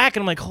I went back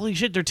and I'm like, holy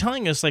shit, they're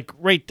telling us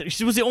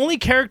she was the only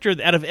character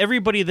out of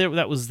everybody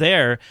that was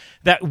there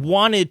that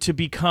wanted to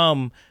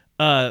become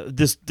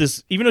this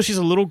even though she's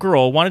a little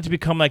girl, wanted to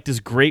become like this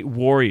great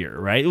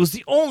warrior, right? It was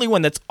the only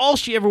one. That's all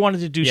she ever wanted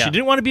to do. Yeah. She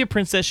didn't want to be a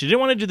princess. She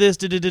didn't want to do this.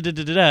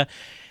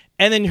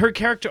 And then her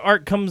character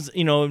arc comes,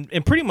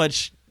 and pretty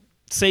much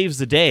saves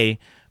the day.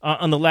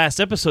 On the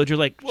last episode, you're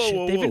like,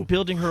 shit, they've been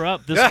building her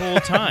up this whole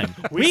time.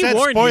 We said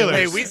warned spoilers.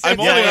 you. Hey, we said I'm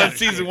only yeah. on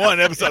season 1,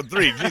 episode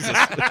 3. Jesus.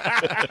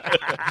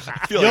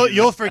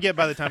 You'll forget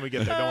by the time we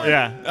get there. Don't worry.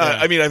 Yeah.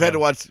 I mean, I've had to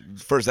watch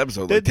first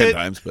episode like 10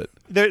 times, but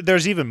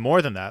There's even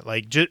more than that.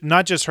 Like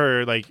not just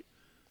her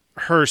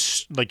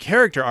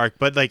character arc,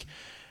 but like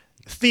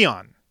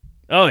Theon.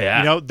 Oh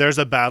yeah. There's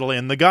a battle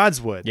in the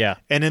Godswood. Yeah.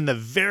 And in the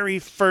very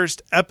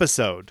first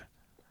episode,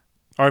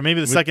 or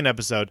maybe the second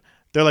episode,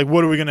 they're like,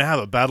 what are we going to have?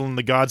 A battle in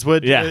the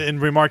Godswood? Yeah. In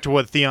remark to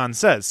what Theon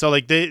says. So,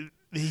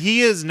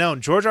 he is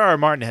known, George R.R.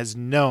 Martin has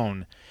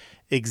known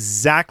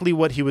exactly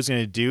what he was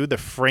going to do, the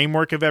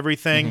framework of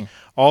everything,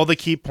 all the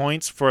key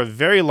points for a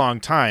very long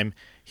time.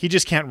 He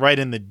just can't write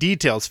in the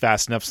details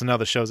fast enough, so now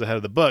the show's ahead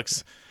of the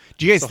books.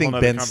 Do you guys It's a think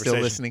whole nother Ben's still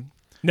conversation. listening?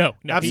 No,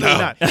 Absolutely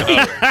not.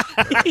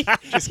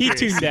 he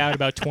tuned out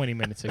about 20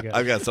 minutes ago.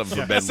 I've got something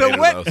for Ben So later,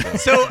 what? though,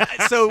 so.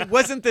 So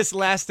wasn't this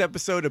last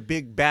episode a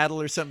big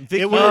battle or something? Vic,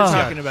 It you were was,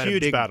 talking yeah, about a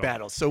huge big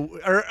battle. So,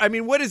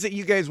 what is it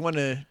you guys want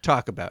to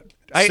talk about?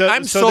 So-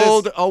 I'm so this-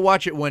 sold. I'll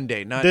watch it one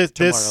day, not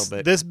tomorrow.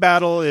 But This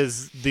battle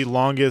is the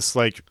longest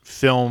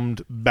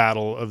filmed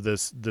battle of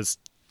this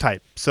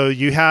type. So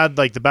you had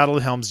the Battle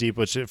of Helm's Deep,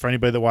 which for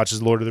anybody that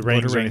watches Lord of the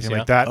Rings or Rings, anything yeah.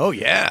 like that. Oh,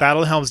 yeah.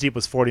 Battle of Helm's Deep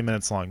was 40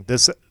 minutes long.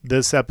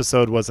 This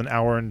episode was an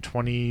hour and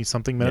 20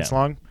 something minutes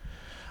long.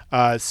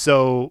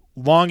 So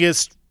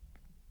longest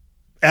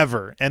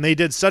ever. And they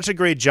did such a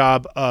great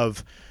job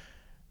of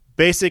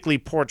basically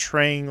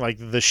portraying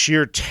the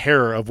sheer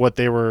terror of what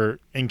they were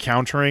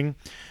encountering.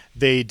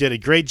 They did a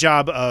great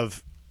job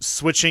of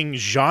switching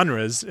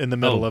genres in the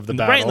middle of the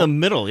battle. Right in the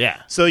middle,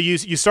 yeah. So you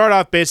start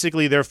off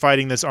basically they're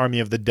fighting this army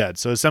of the dead.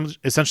 So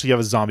essentially you have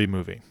a zombie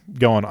movie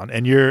going on,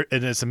 and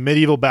it's a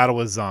medieval battle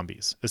with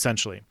zombies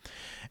essentially,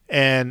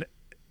 and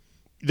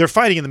they're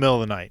fighting in the middle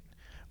of the night.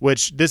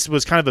 Which this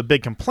was kind of a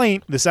big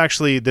complaint. This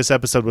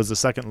episode was the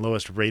second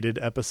lowest rated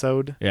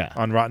episode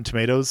on Rotten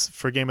Tomatoes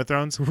for Game of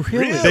Thrones.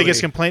 Really? The biggest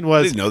complaint I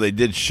was didn't know they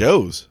did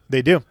shows.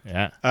 they do.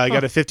 Yeah.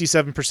 Got a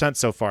 57%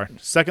 so far.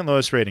 Second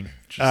lowest rating.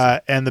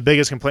 And the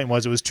biggest complaint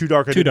was it was too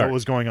dark. I didn't know what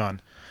was going on.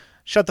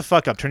 Shut the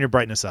fuck up. Turn your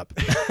brightness up.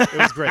 It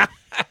was great.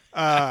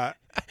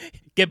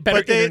 Get better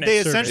But they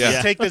internet service.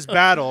 essentially take this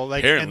battle, and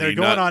Apparently they're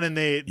going not on, and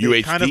they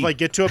UHD. kind of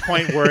get to a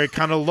point where it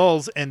kind of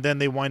lulls, and then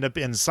they wind up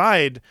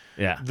inside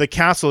the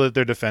castle that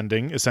they're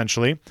defending,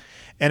 essentially,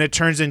 and it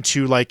turns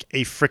into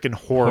a freaking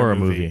horror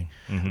movie.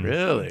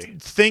 really?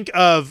 Think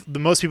of the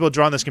most people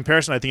draw on this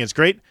comparison. I think it's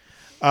great.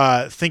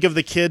 Think of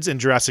the kids in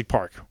Jurassic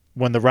Park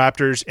when the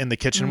raptor's in the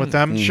kitchen with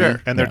them,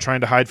 and they're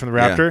trying to hide from the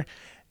raptor.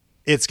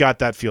 It's got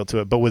that feel to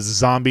it, but with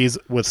zombies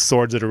with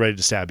swords that are ready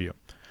to stab you.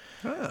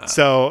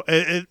 So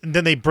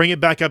then they bring it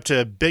back up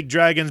to big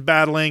dragons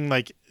battling.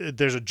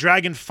 There's a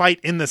dragon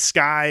fight in the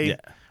sky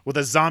with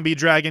a zombie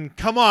dragon.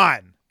 Come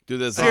on. Do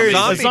the Seriously.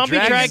 zombies. The zombie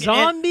dragon.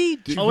 Zombie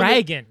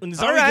dragon. When the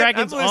zombie All right,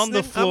 dragon's I'm on the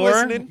listening, I'm floor,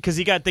 listening. because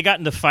they got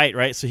in the fight,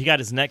 right? So he got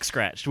his neck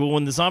scratched. Well,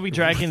 when the zombie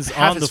dragon's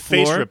Half on the his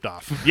face floor, ripped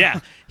off. yeah,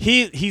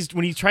 he's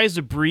when he tries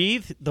to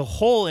breathe, the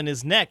hole in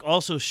his neck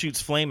also shoots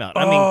flame out.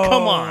 I mean,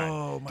 come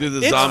on. Do the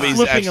It's zombies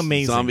flipping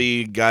amazing.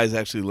 zombie guys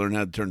actually learn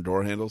how to turn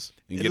door handles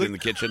and get in the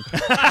kitchen?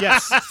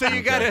 Yes. So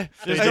you got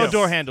There's They no do.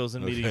 door handles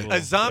in medieval.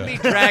 a zombie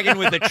dragon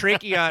with a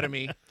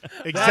tracheotomy.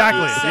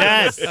 Exactly.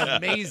 Yes.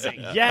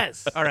 Amazing.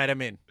 Yes. All right,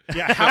 I'm in.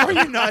 Yeah. How are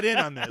you not in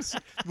on this?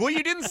 Well,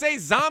 you didn't say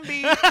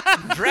zombie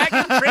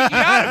dragon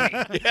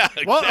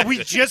tracheotomy. Well, we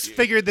just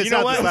figured this You know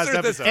out what? this last Those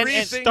are the episode. three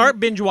And things- start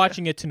binge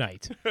watching it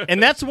tonight.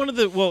 And that's one of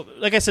the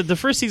like I said, the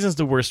first season's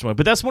the worst one,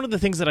 but that's one of the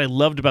things that I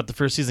loved about the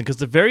first season, because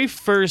the very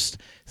first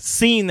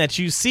scene that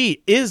you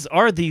see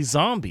are these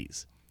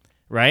zombies,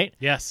 right?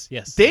 Yes.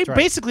 They that's right.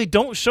 basically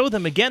don't show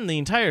them again the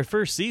entire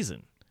first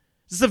season.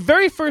 It's the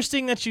very first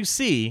thing that you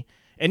see,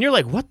 and you're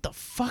like, "What the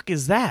fuck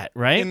is that?"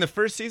 Right? In the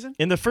first season?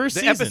 In the first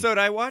The season. episode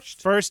I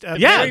watched? First,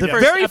 Yeah, the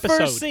first very episode.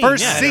 first scene.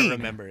 First yeah. I scene. don't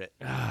remember it.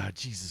 Ah,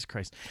 Jesus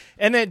Christ.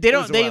 And then they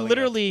was don't. a They while ago.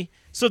 literally.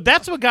 So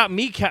that's what got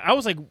me. I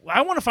was like,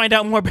 I want to find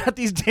out more about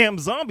these damn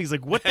zombies.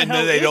 Like, what the And hell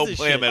then they is don't this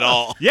play shit? them at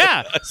all.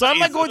 Yeah. So I'm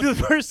like going through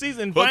the first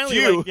season. And Fuck finally,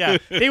 you. like, yeah,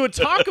 they would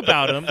talk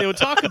about them.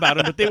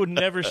 But they would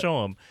never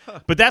show them.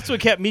 But that's what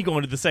kept me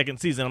going to the second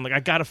season. I'm like, I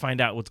got to find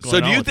out what's going So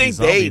on. do you with think these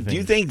zombie do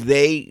you things. think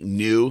they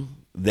knew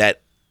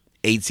that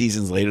 8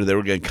 seasons later they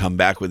were going to come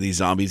back with these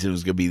zombies and it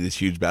was going to be this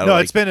huge battle? No,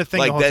 it's been a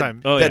thing the whole that,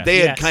 time. Oh, that yeah. they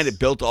had Yes. kind of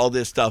built all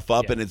this stuff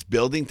up and it's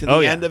building to the Oh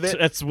yeah. end of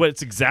it. So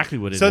it's exactly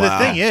what it is. So Wow.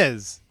 the thing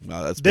is,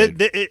 Wow, that's big.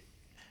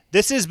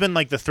 this has been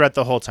the threat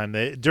the whole time.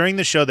 During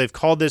the show, they've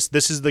called this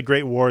is the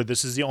Great War.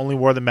 This is the only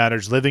war that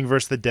matters, living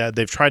versus the dead.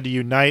 They've tried to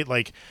unite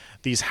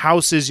these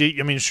houses.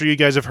 I mean, sure you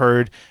guys have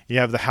heard. You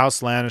have the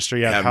House Lannister,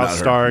 you have Have House not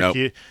heard. Stark. Nope.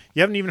 You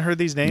haven't even heard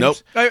these names? Nope.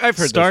 I've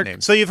heard Stark. those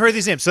names. So you've heard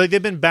these names. So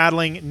they've been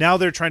battling. Now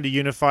they're trying to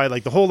unify,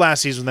 the whole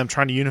last season, them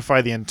trying to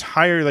unify the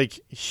entire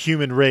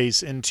human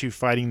race into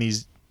fighting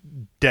these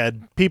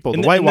dead people.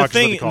 And The White and Walkers,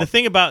 thing, what they call and the them.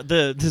 thing about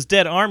this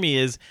dead army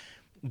is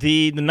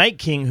the Night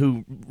King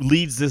who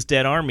leads this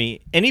dead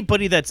army.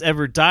 Anybody that's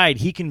ever died,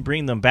 he can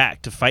bring them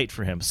back to fight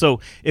for him.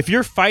 So if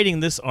you're fighting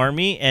this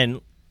army,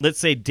 and let's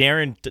say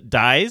Darren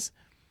dies,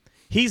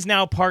 he's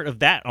now part of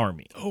that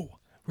army.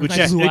 Which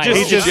Nice is blue eyes.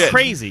 it's He just-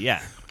 crazy.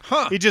 Yeah.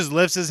 He just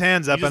lifts his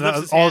hands up, He just and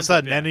lifts his all of a hands up,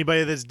 sudden, yeah.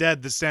 anybody that's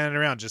dead that's standing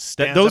around just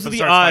stands those up are and the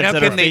starts odds fighting. Now,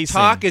 that can are they facing.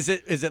 talk?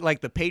 Is it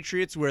like the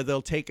Patriots where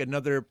they'll take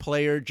another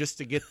player just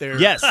to get their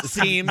Yes.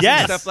 teams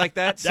Yes. and stuff like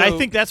that? I So-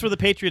 think that's where the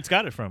Patriots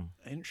got it from.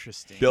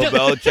 interesting. Bill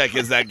Belichick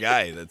is that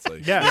guy. That's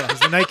like Yeah, he's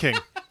the Night King.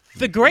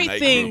 The great Night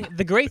thing, King.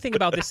 the great thing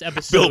about this Bill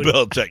episode,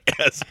 Belichick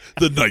as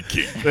the Night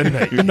King.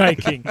 the Night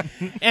King,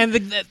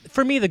 and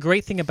for me, the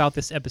great thing about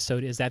this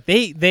episode is that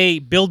they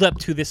build up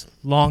to this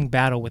long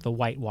battle with the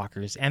White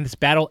Walkers, and this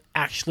battle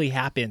actually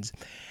happens.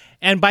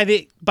 And by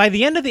the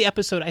end of the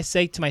episode, I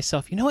say to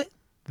myself, you know what?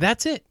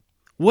 That's it.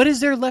 What is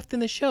there left in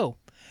the show?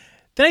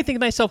 Then I think to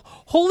myself,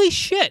 holy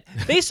shit,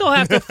 they still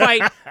have to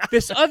fight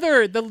this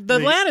other, the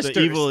Lannisters. The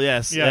evil,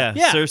 yes. Yeah.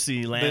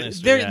 Cersei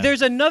Lannister.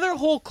 There's another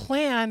whole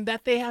clan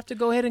that they have to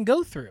go ahead and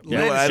go through. You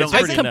know what, I don't-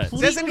 It's pretty nuts.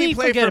 Doesn't he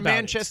play forget for about it.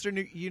 Manchester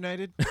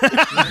United?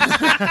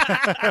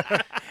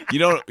 You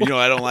know what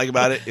I don't like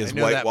about it is I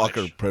know White that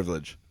Walker much.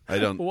 privilege. I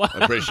don't Wow.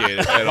 appreciate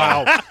it at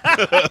all.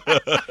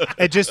 Wow.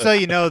 And just so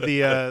you know, the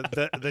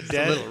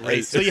dead. little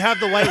racist. So you have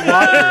the White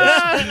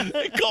Walkers.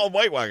 They call them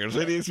White Walkers.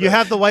 What do you You expect?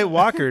 have the White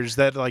Walkers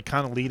that like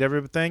kind of lead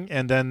everything,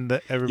 and then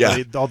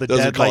everybody, all the those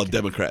dead, are called like,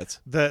 Democrats.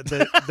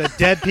 the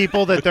dead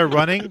people that they're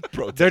running,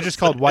 they're just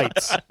called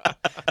whites.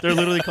 They're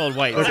literally called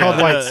whites. They're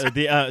called whites.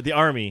 The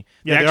army.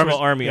 Yeah, the the actual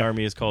army's-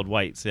 army is called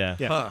whites. Yeah.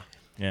 Yeah. Huh.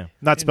 Yeah.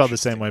 Not spelled the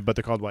same way, but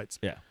they're called whites.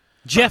 Yeah.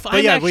 Jeff, But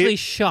I'm yeah, actually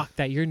shocked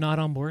that you're not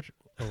on board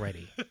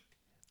already.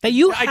 That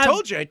you I have,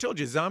 told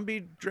you,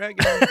 zombie dragon.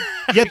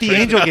 Yet the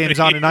Angel Game's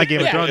on and not Game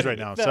of Yeah. Thrones right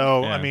now.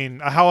 So Yeah. I mean,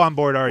 how on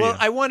board are Well, you?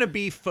 I want to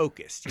be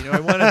focused. I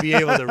want to be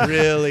able to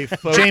really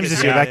focus. James is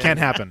here. on That it can't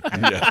happen.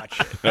 and Yeah. watch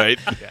it. Right?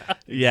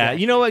 Yeah.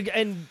 You know what?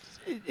 And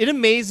it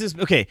amazes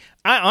me. Okay.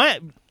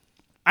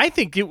 I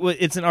think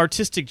it's an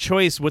artistic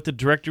choice what the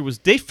director was.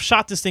 They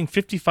shot this thing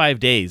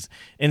 55 days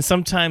and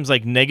sometimes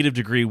like negative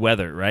degree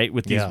weather, right?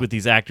 With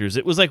these actors.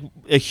 It was like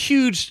a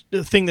huge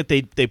thing that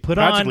they put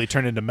Practically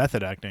turned into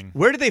method acting.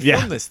 Where did they Yeah.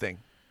 film this thing?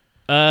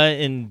 on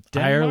in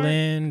Denmark?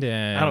 Ireland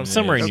and I don't-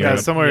 somewhere in Yeah, Europe.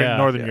 somewhere Yeah. in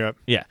Northern Yeah. Europe.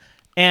 Yeah.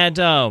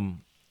 And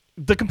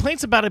the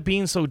complaints about it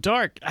being so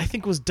dark, I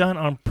think was done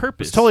on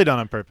purpose. It's totally done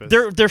on purpose.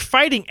 They're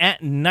fighting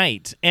at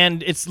night,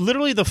 and it's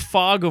literally the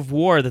fog of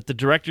war that the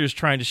director is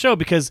trying to show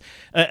because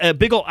a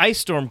big old ice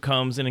storm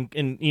comes and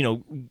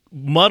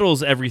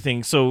muddles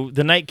everything. So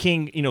the Night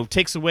King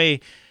takes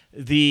away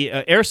the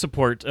air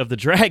support of the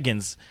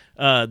dragons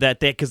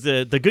because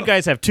the good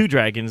guys have 2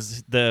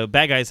 dragons, the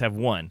bad guys have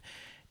 1.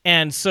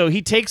 And so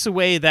he takes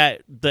away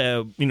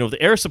the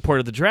air support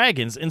of the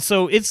dragons, and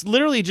so it's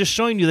literally just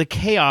showing you the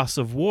chaos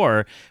of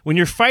war when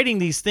you're fighting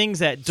these things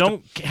that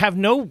don't have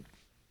no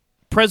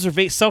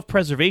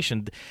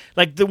self-preservation.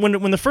 Like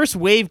when the first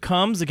wave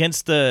comes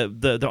against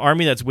the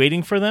army that's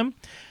waiting for them,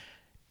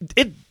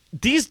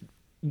 these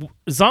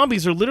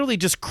zombies are literally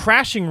just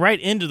crashing right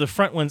into the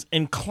front ones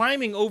and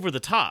climbing over the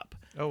top.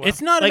 Oh, wow.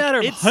 It's not Like, a matter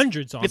of it's-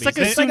 hundreds zombies. It's like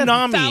a It's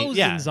tsunami.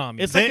 1,000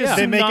 zombies. It's like a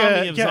they make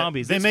tsunami of yeah,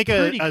 zombies. They It's make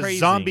pretty a crazy.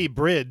 zombie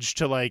bridge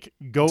to like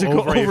go To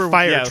over a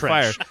fire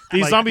trench.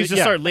 These Like, zombies just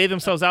yeah. start lay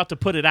themselves out to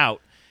put it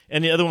out,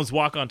 and the other ones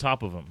walk on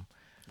top of them.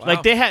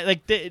 Like they had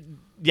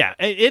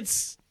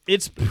it's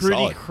pretty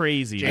solid.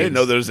 crazy. I didn't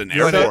know there was an Air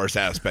You're the- Force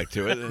aspect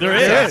to it. There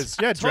There is. is.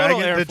 Yeah,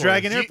 Total Air the Force.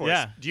 Dragon Air Force.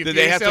 Yeah. Do you Did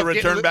feel they have to yourself getting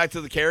return a li- back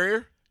to the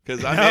carrier?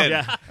 Because I'm No. in.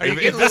 Yeah. Are you If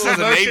getting a this is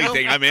little a Navy emotional?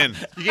 thing, I'm in.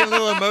 You getting a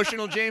little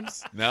emotional,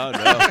 James? No.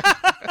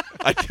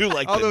 I do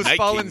like All the those Night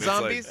fallen King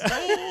that's like-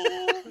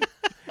 zombies.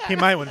 He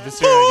might when Viserion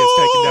gets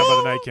taken down by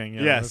the Night King.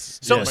 Yeah, Yes. that's-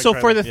 So, yeah, so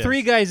like for the Trevor.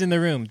 3 guys in the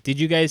room, did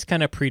you guys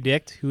kind of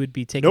predict who would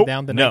be taking Nope.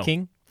 down the No. Night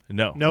King?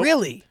 No. Nope.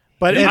 Really?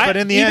 But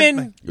in the even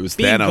end, It was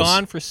being Thanos.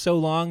 gone for so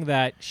long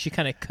that she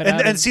kind of cut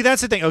out. and see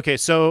that's the thing. Okay,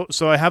 so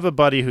I have a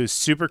buddy who's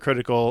super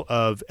critical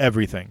of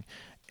everything,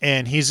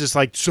 and he's just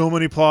like, so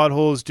many plot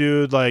holes,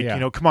 dude. Like,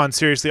 Yeah. come on,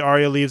 seriously.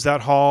 Arya leaves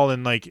that hall,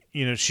 and like,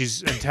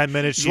 she's in 10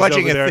 minutes. He's She's watching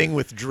over a there. thing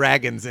with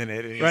dragons in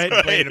it. And he's Right.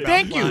 complaining about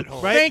Thank plot you.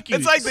 holes. Right? Thank you.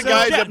 It's like the So-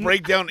 guys Yeah, that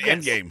break down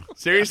Endgame.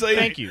 Seriously?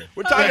 Thank you.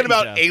 We're talking Thank you,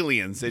 about Jeff.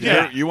 aliens. And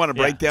Yeah. you want to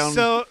break down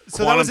So that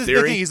quantum was his big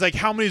theory? thing. He's like,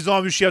 how many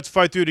zombies she have to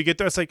fight through to get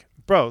there? It's like,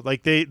 bro,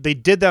 like they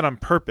did that on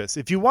purpose.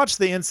 If you watch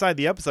the inside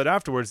the episode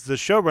afterwards, the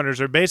showrunners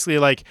are basically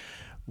like,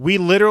 we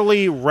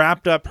literally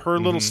wrapped up her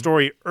little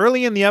story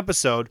early in the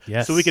episode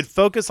Yes. so we could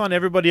focus on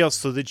everybody else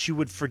so that you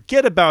would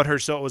forget about her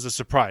so it was a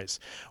surprise.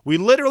 We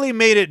literally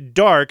made it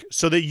dark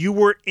so that you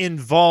were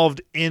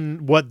involved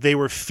in what they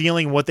were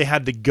feeling, what they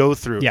had to go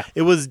through. Yeah.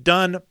 It was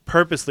done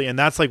purposely, and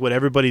that's like what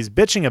everybody's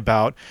bitching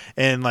about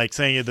and like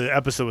saying the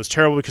episode was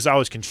terrible because I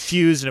was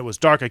confused and it was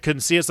dark. I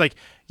couldn't see. It's like,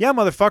 yeah,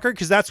 motherfucker,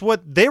 because that's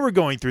what they were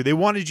going through. They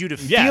wanted you to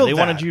Yeah, feel they that.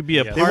 wanted you to be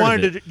a They part of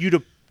wanted it. you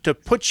to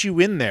put you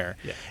in there.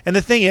 And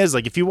the thing is,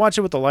 like, if you watch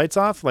it with the lights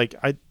off, like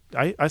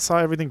I saw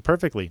everything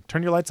perfectly.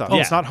 Turn your lights off.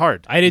 Yeah. It's not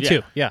hard. I did Yeah.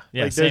 too. Yeah.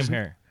 Yeah, Like, same there's-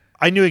 here.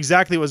 I knew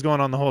exactly what was going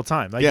on the whole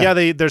time. Like, Yeah.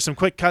 there's some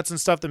quick cuts and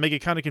stuff that make it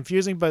kind of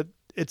confusing, but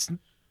it's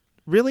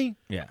really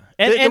Yeah.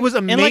 It was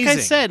And like amazing.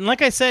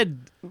 I said,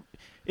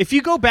 if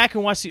you go back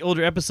and watch the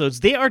older episodes,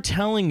 they are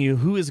telling you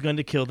who is going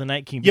to kill the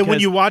Night King. yeah. When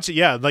because- you watch it,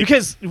 yeah, like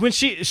because when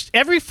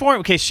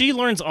she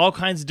learns all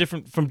kinds of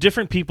from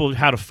different people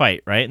how to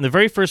fight, right? And the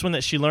very first one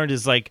that she learned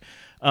is like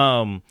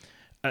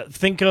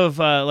think of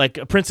like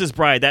a Princess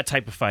Bride, that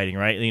type of fighting,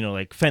 right?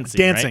 Like fencing,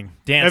 dancing.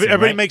 right? Dancing.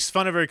 Everybody right? makes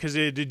fun of her because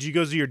did you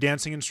go to your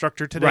dancing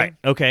instructor today? Right.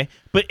 Okay.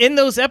 But in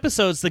those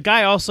episodes, the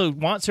guy also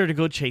wants her to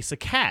go chase a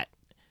cat,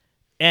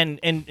 and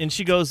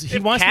she goes, he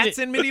wants me Cats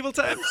to, in medieval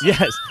times?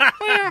 yes.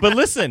 But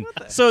listen,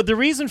 so the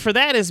reason for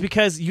that is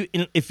because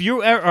if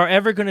you are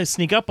ever going to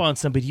sneak up on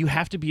somebody, you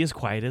have to be as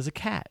quiet as a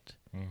cat,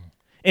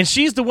 and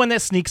she's the one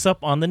that sneaks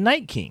up on the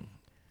Night King.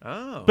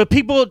 Oh. But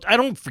people, I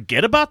don't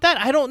forget about that.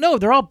 I don't know.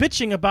 They're all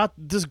bitching about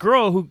this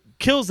girl who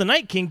kills the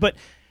Night King, but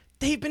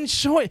they've been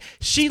showing.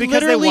 She because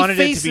literally they wanted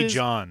faces, it to be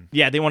Jon.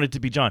 Yeah, they wanted it to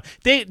be Jon.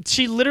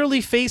 She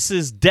literally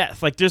faces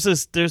death. Like there's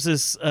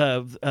this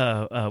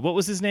what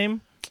was his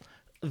name?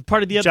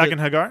 Part of the Jaqen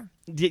H'ghar?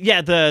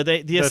 Yeah,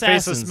 the assassins,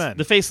 faceless men.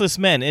 the faceless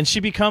men, and she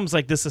becomes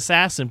like this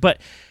assassin. But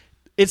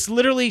it's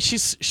literally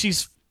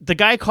she's the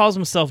guy calls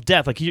himself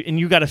Death, like and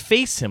you got to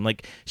face him.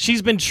 Like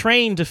she's been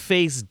trained to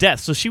face death,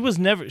 so she was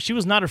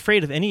not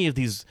afraid of any of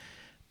these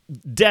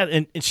death,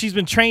 and she's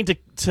been trained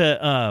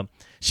to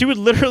she would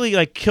literally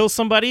like kill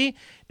somebody,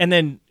 and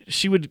then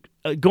she would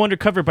go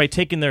undercover by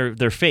taking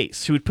their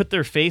face. She would put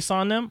their face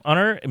on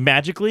her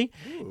magically,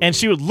 and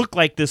she would look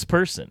like this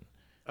person.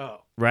 Oh.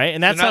 Right,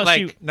 and that's So how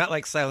not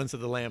like Silence of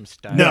the Lambs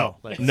style. No.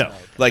 no.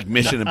 Like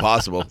Mission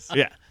Impossible.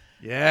 Yeah.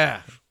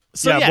 Yeah.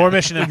 So, more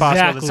Mission Impossible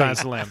than Exactly. Silence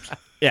of the Lambs.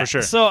 Yeah, For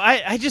sure. So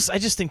I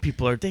just think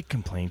people they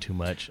complain too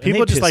much. and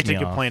People they just piss like to me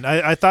off. complain.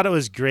 I thought it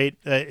was great,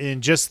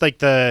 and just like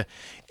the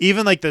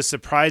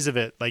surprise of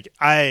it. Like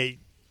I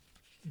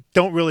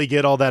don't really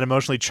get all that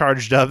emotionally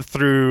charged up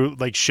through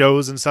like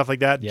shows and stuff like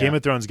that. Yeah. Game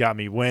of Thrones got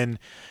me when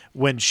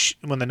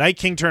the Night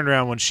King turned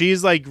around, when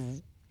she's like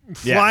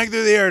flying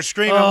through the air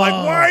screaming. I'm like,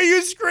 why are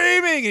you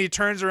screaming? And he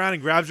turns around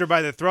and grabs her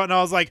by the throat, and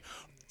I was like,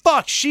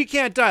 fuck, she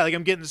can't die. Like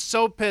I'm getting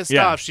so pissed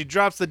Yeah. off. She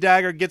drops the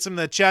dagger, gets him in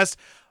the chest,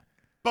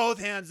 both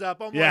hands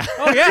up. I'm like,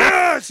 Oh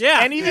yeah, yes!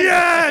 yeah, and even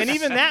Yes! and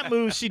even that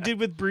move she did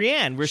with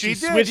Brienne, where she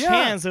She did, switched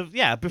yeah. hands of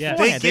beforehand.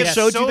 They They give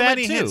showed so you that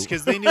many too. hints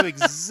because they knew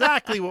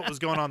exactly what was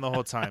going on the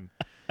whole time.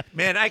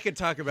 Man, I could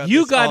talk about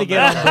You this got all to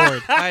get night. on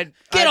board.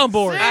 Get on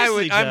board. I'm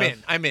Seriously, in.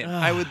 Jeff. I'm in.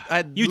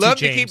 I'd You too, love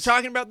to keep James.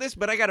 talking about this,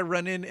 but I got to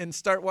run in and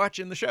start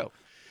watching the show.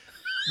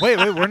 Wait,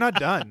 we're not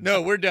done.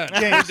 No, we're done.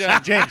 James,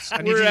 James,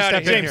 I need We're you to outta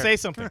step here. in James, here. say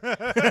something.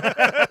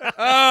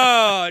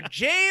 Oh,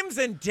 James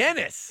and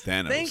Dennis.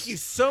 Thanos. Thank you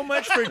so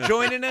much for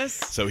joining us.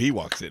 So he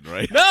walks in,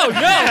 right?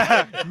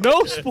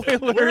 No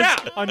spoilers We're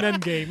out. on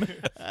Endgame.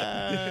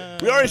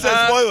 We already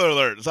said spoiler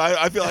alert, so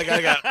I feel like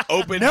I got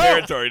open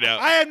territory now.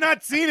 I have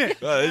not seen it.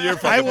 You're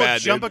fucking I will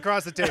bad, jump dude.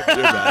 across the table. You're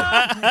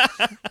bad.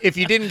 If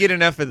you didn't get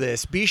enough of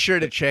this, be sure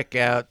to check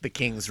out The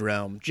King's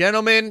Realm.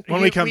 Gentlemen,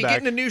 When we come we back.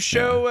 getting a new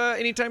show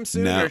anytime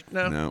soon? No, or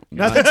no.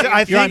 Nothing.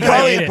 I You're on think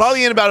hiatus.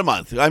 Probably in about a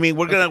month. I mean,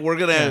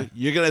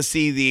 you're gonna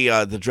see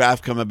the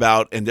draft come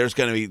about, and there's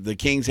gonna be the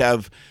Kings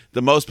have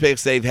the most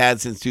picks they've had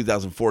since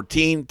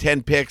 2014,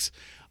 10 picks,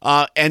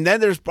 and then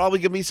there's probably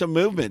gonna be some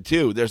movement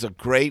too. There's a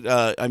great,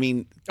 All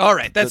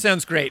right, that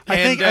sounds great. I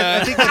think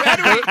And,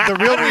 the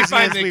real reason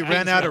find is the we ran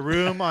King's out of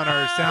room on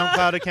our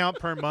SoundCloud account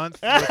per month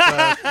with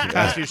the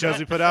past few shows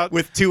we put out.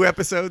 with 2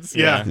 episodes.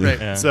 yeah, right.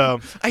 Yeah. So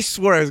I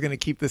swore I was going to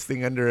keep this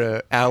thing under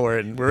an hour,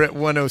 and we're at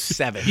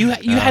 107. You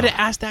had to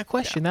ask that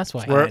question. That's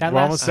why. We're That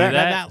almost there.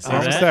 that We're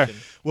almost last- there.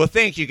 Well,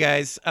 thank you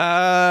guys.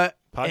 Podcast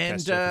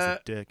And joke is a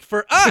dick.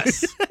 for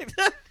us,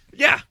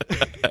 yeah.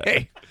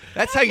 Hey,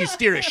 that's how you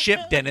steer a ship,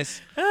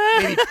 Dennis.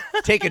 Maybe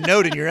take a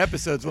note in your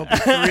episodes. Won't be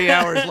 3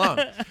 hours long.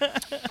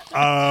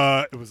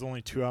 It was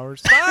only 2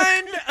 hours.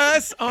 Find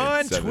us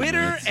on 7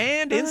 Twitter minutes.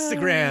 and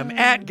Instagram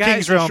at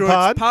Guys Kings with Realm Shorts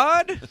Pod.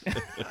 Pod.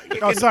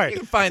 Sorry. You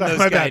can find Sorry, those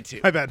my guys bad.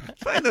 too. My bad.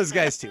 Find those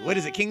guys too. What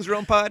is it, Kings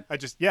Realm Pod?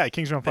 Kings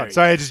Realm There Pod. you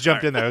Sorry, I just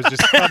jumped in there. It was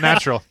just felt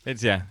natural.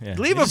 It's yeah.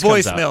 Leave It a just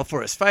comes out. voicemail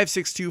for us,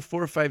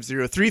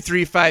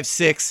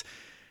 562-450-3356.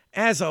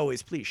 As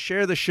always, please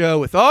share the show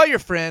with all your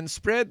friends.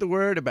 Spread the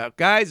word about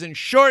Guys in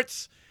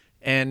Shorts.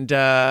 And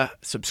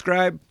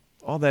subscribe,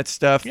 all that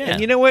stuff. Yeah. And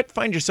you know what?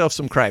 Find yourself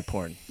some cry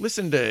porn.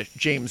 Listen to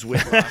James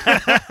Whitlock.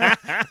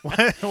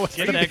 What's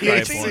Get the that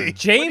cry PhD? porn.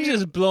 James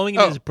is blowing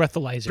in his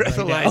breathalyzer. right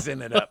now.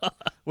 Breathalyzing it up.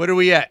 What are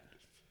we at?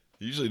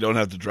 You usually don't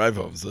have to drive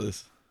home, so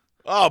this.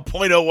 Oh,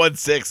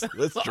 0.016.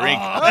 Let's drink.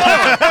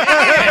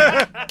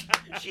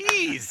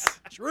 Jeez.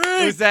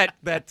 It was that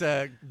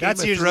Game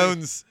That's of usually-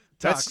 Thrones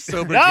talk that's-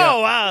 sober Oh Jeff.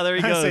 wow, there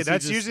you I go. say So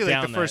that's just usually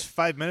like the down first that.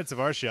 5 minutes of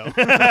our show.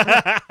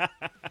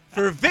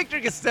 For Victor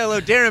Costello,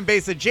 Darren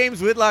Besa,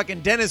 James Whitlock,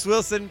 and Dennis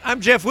Wilson, I'm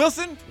Jeff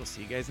Wilson. We'll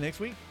see you guys next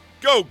week.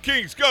 Go,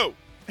 Kings, go!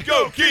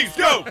 Go, Kings,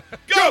 go!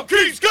 Go,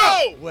 Kings,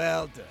 go!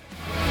 Well done.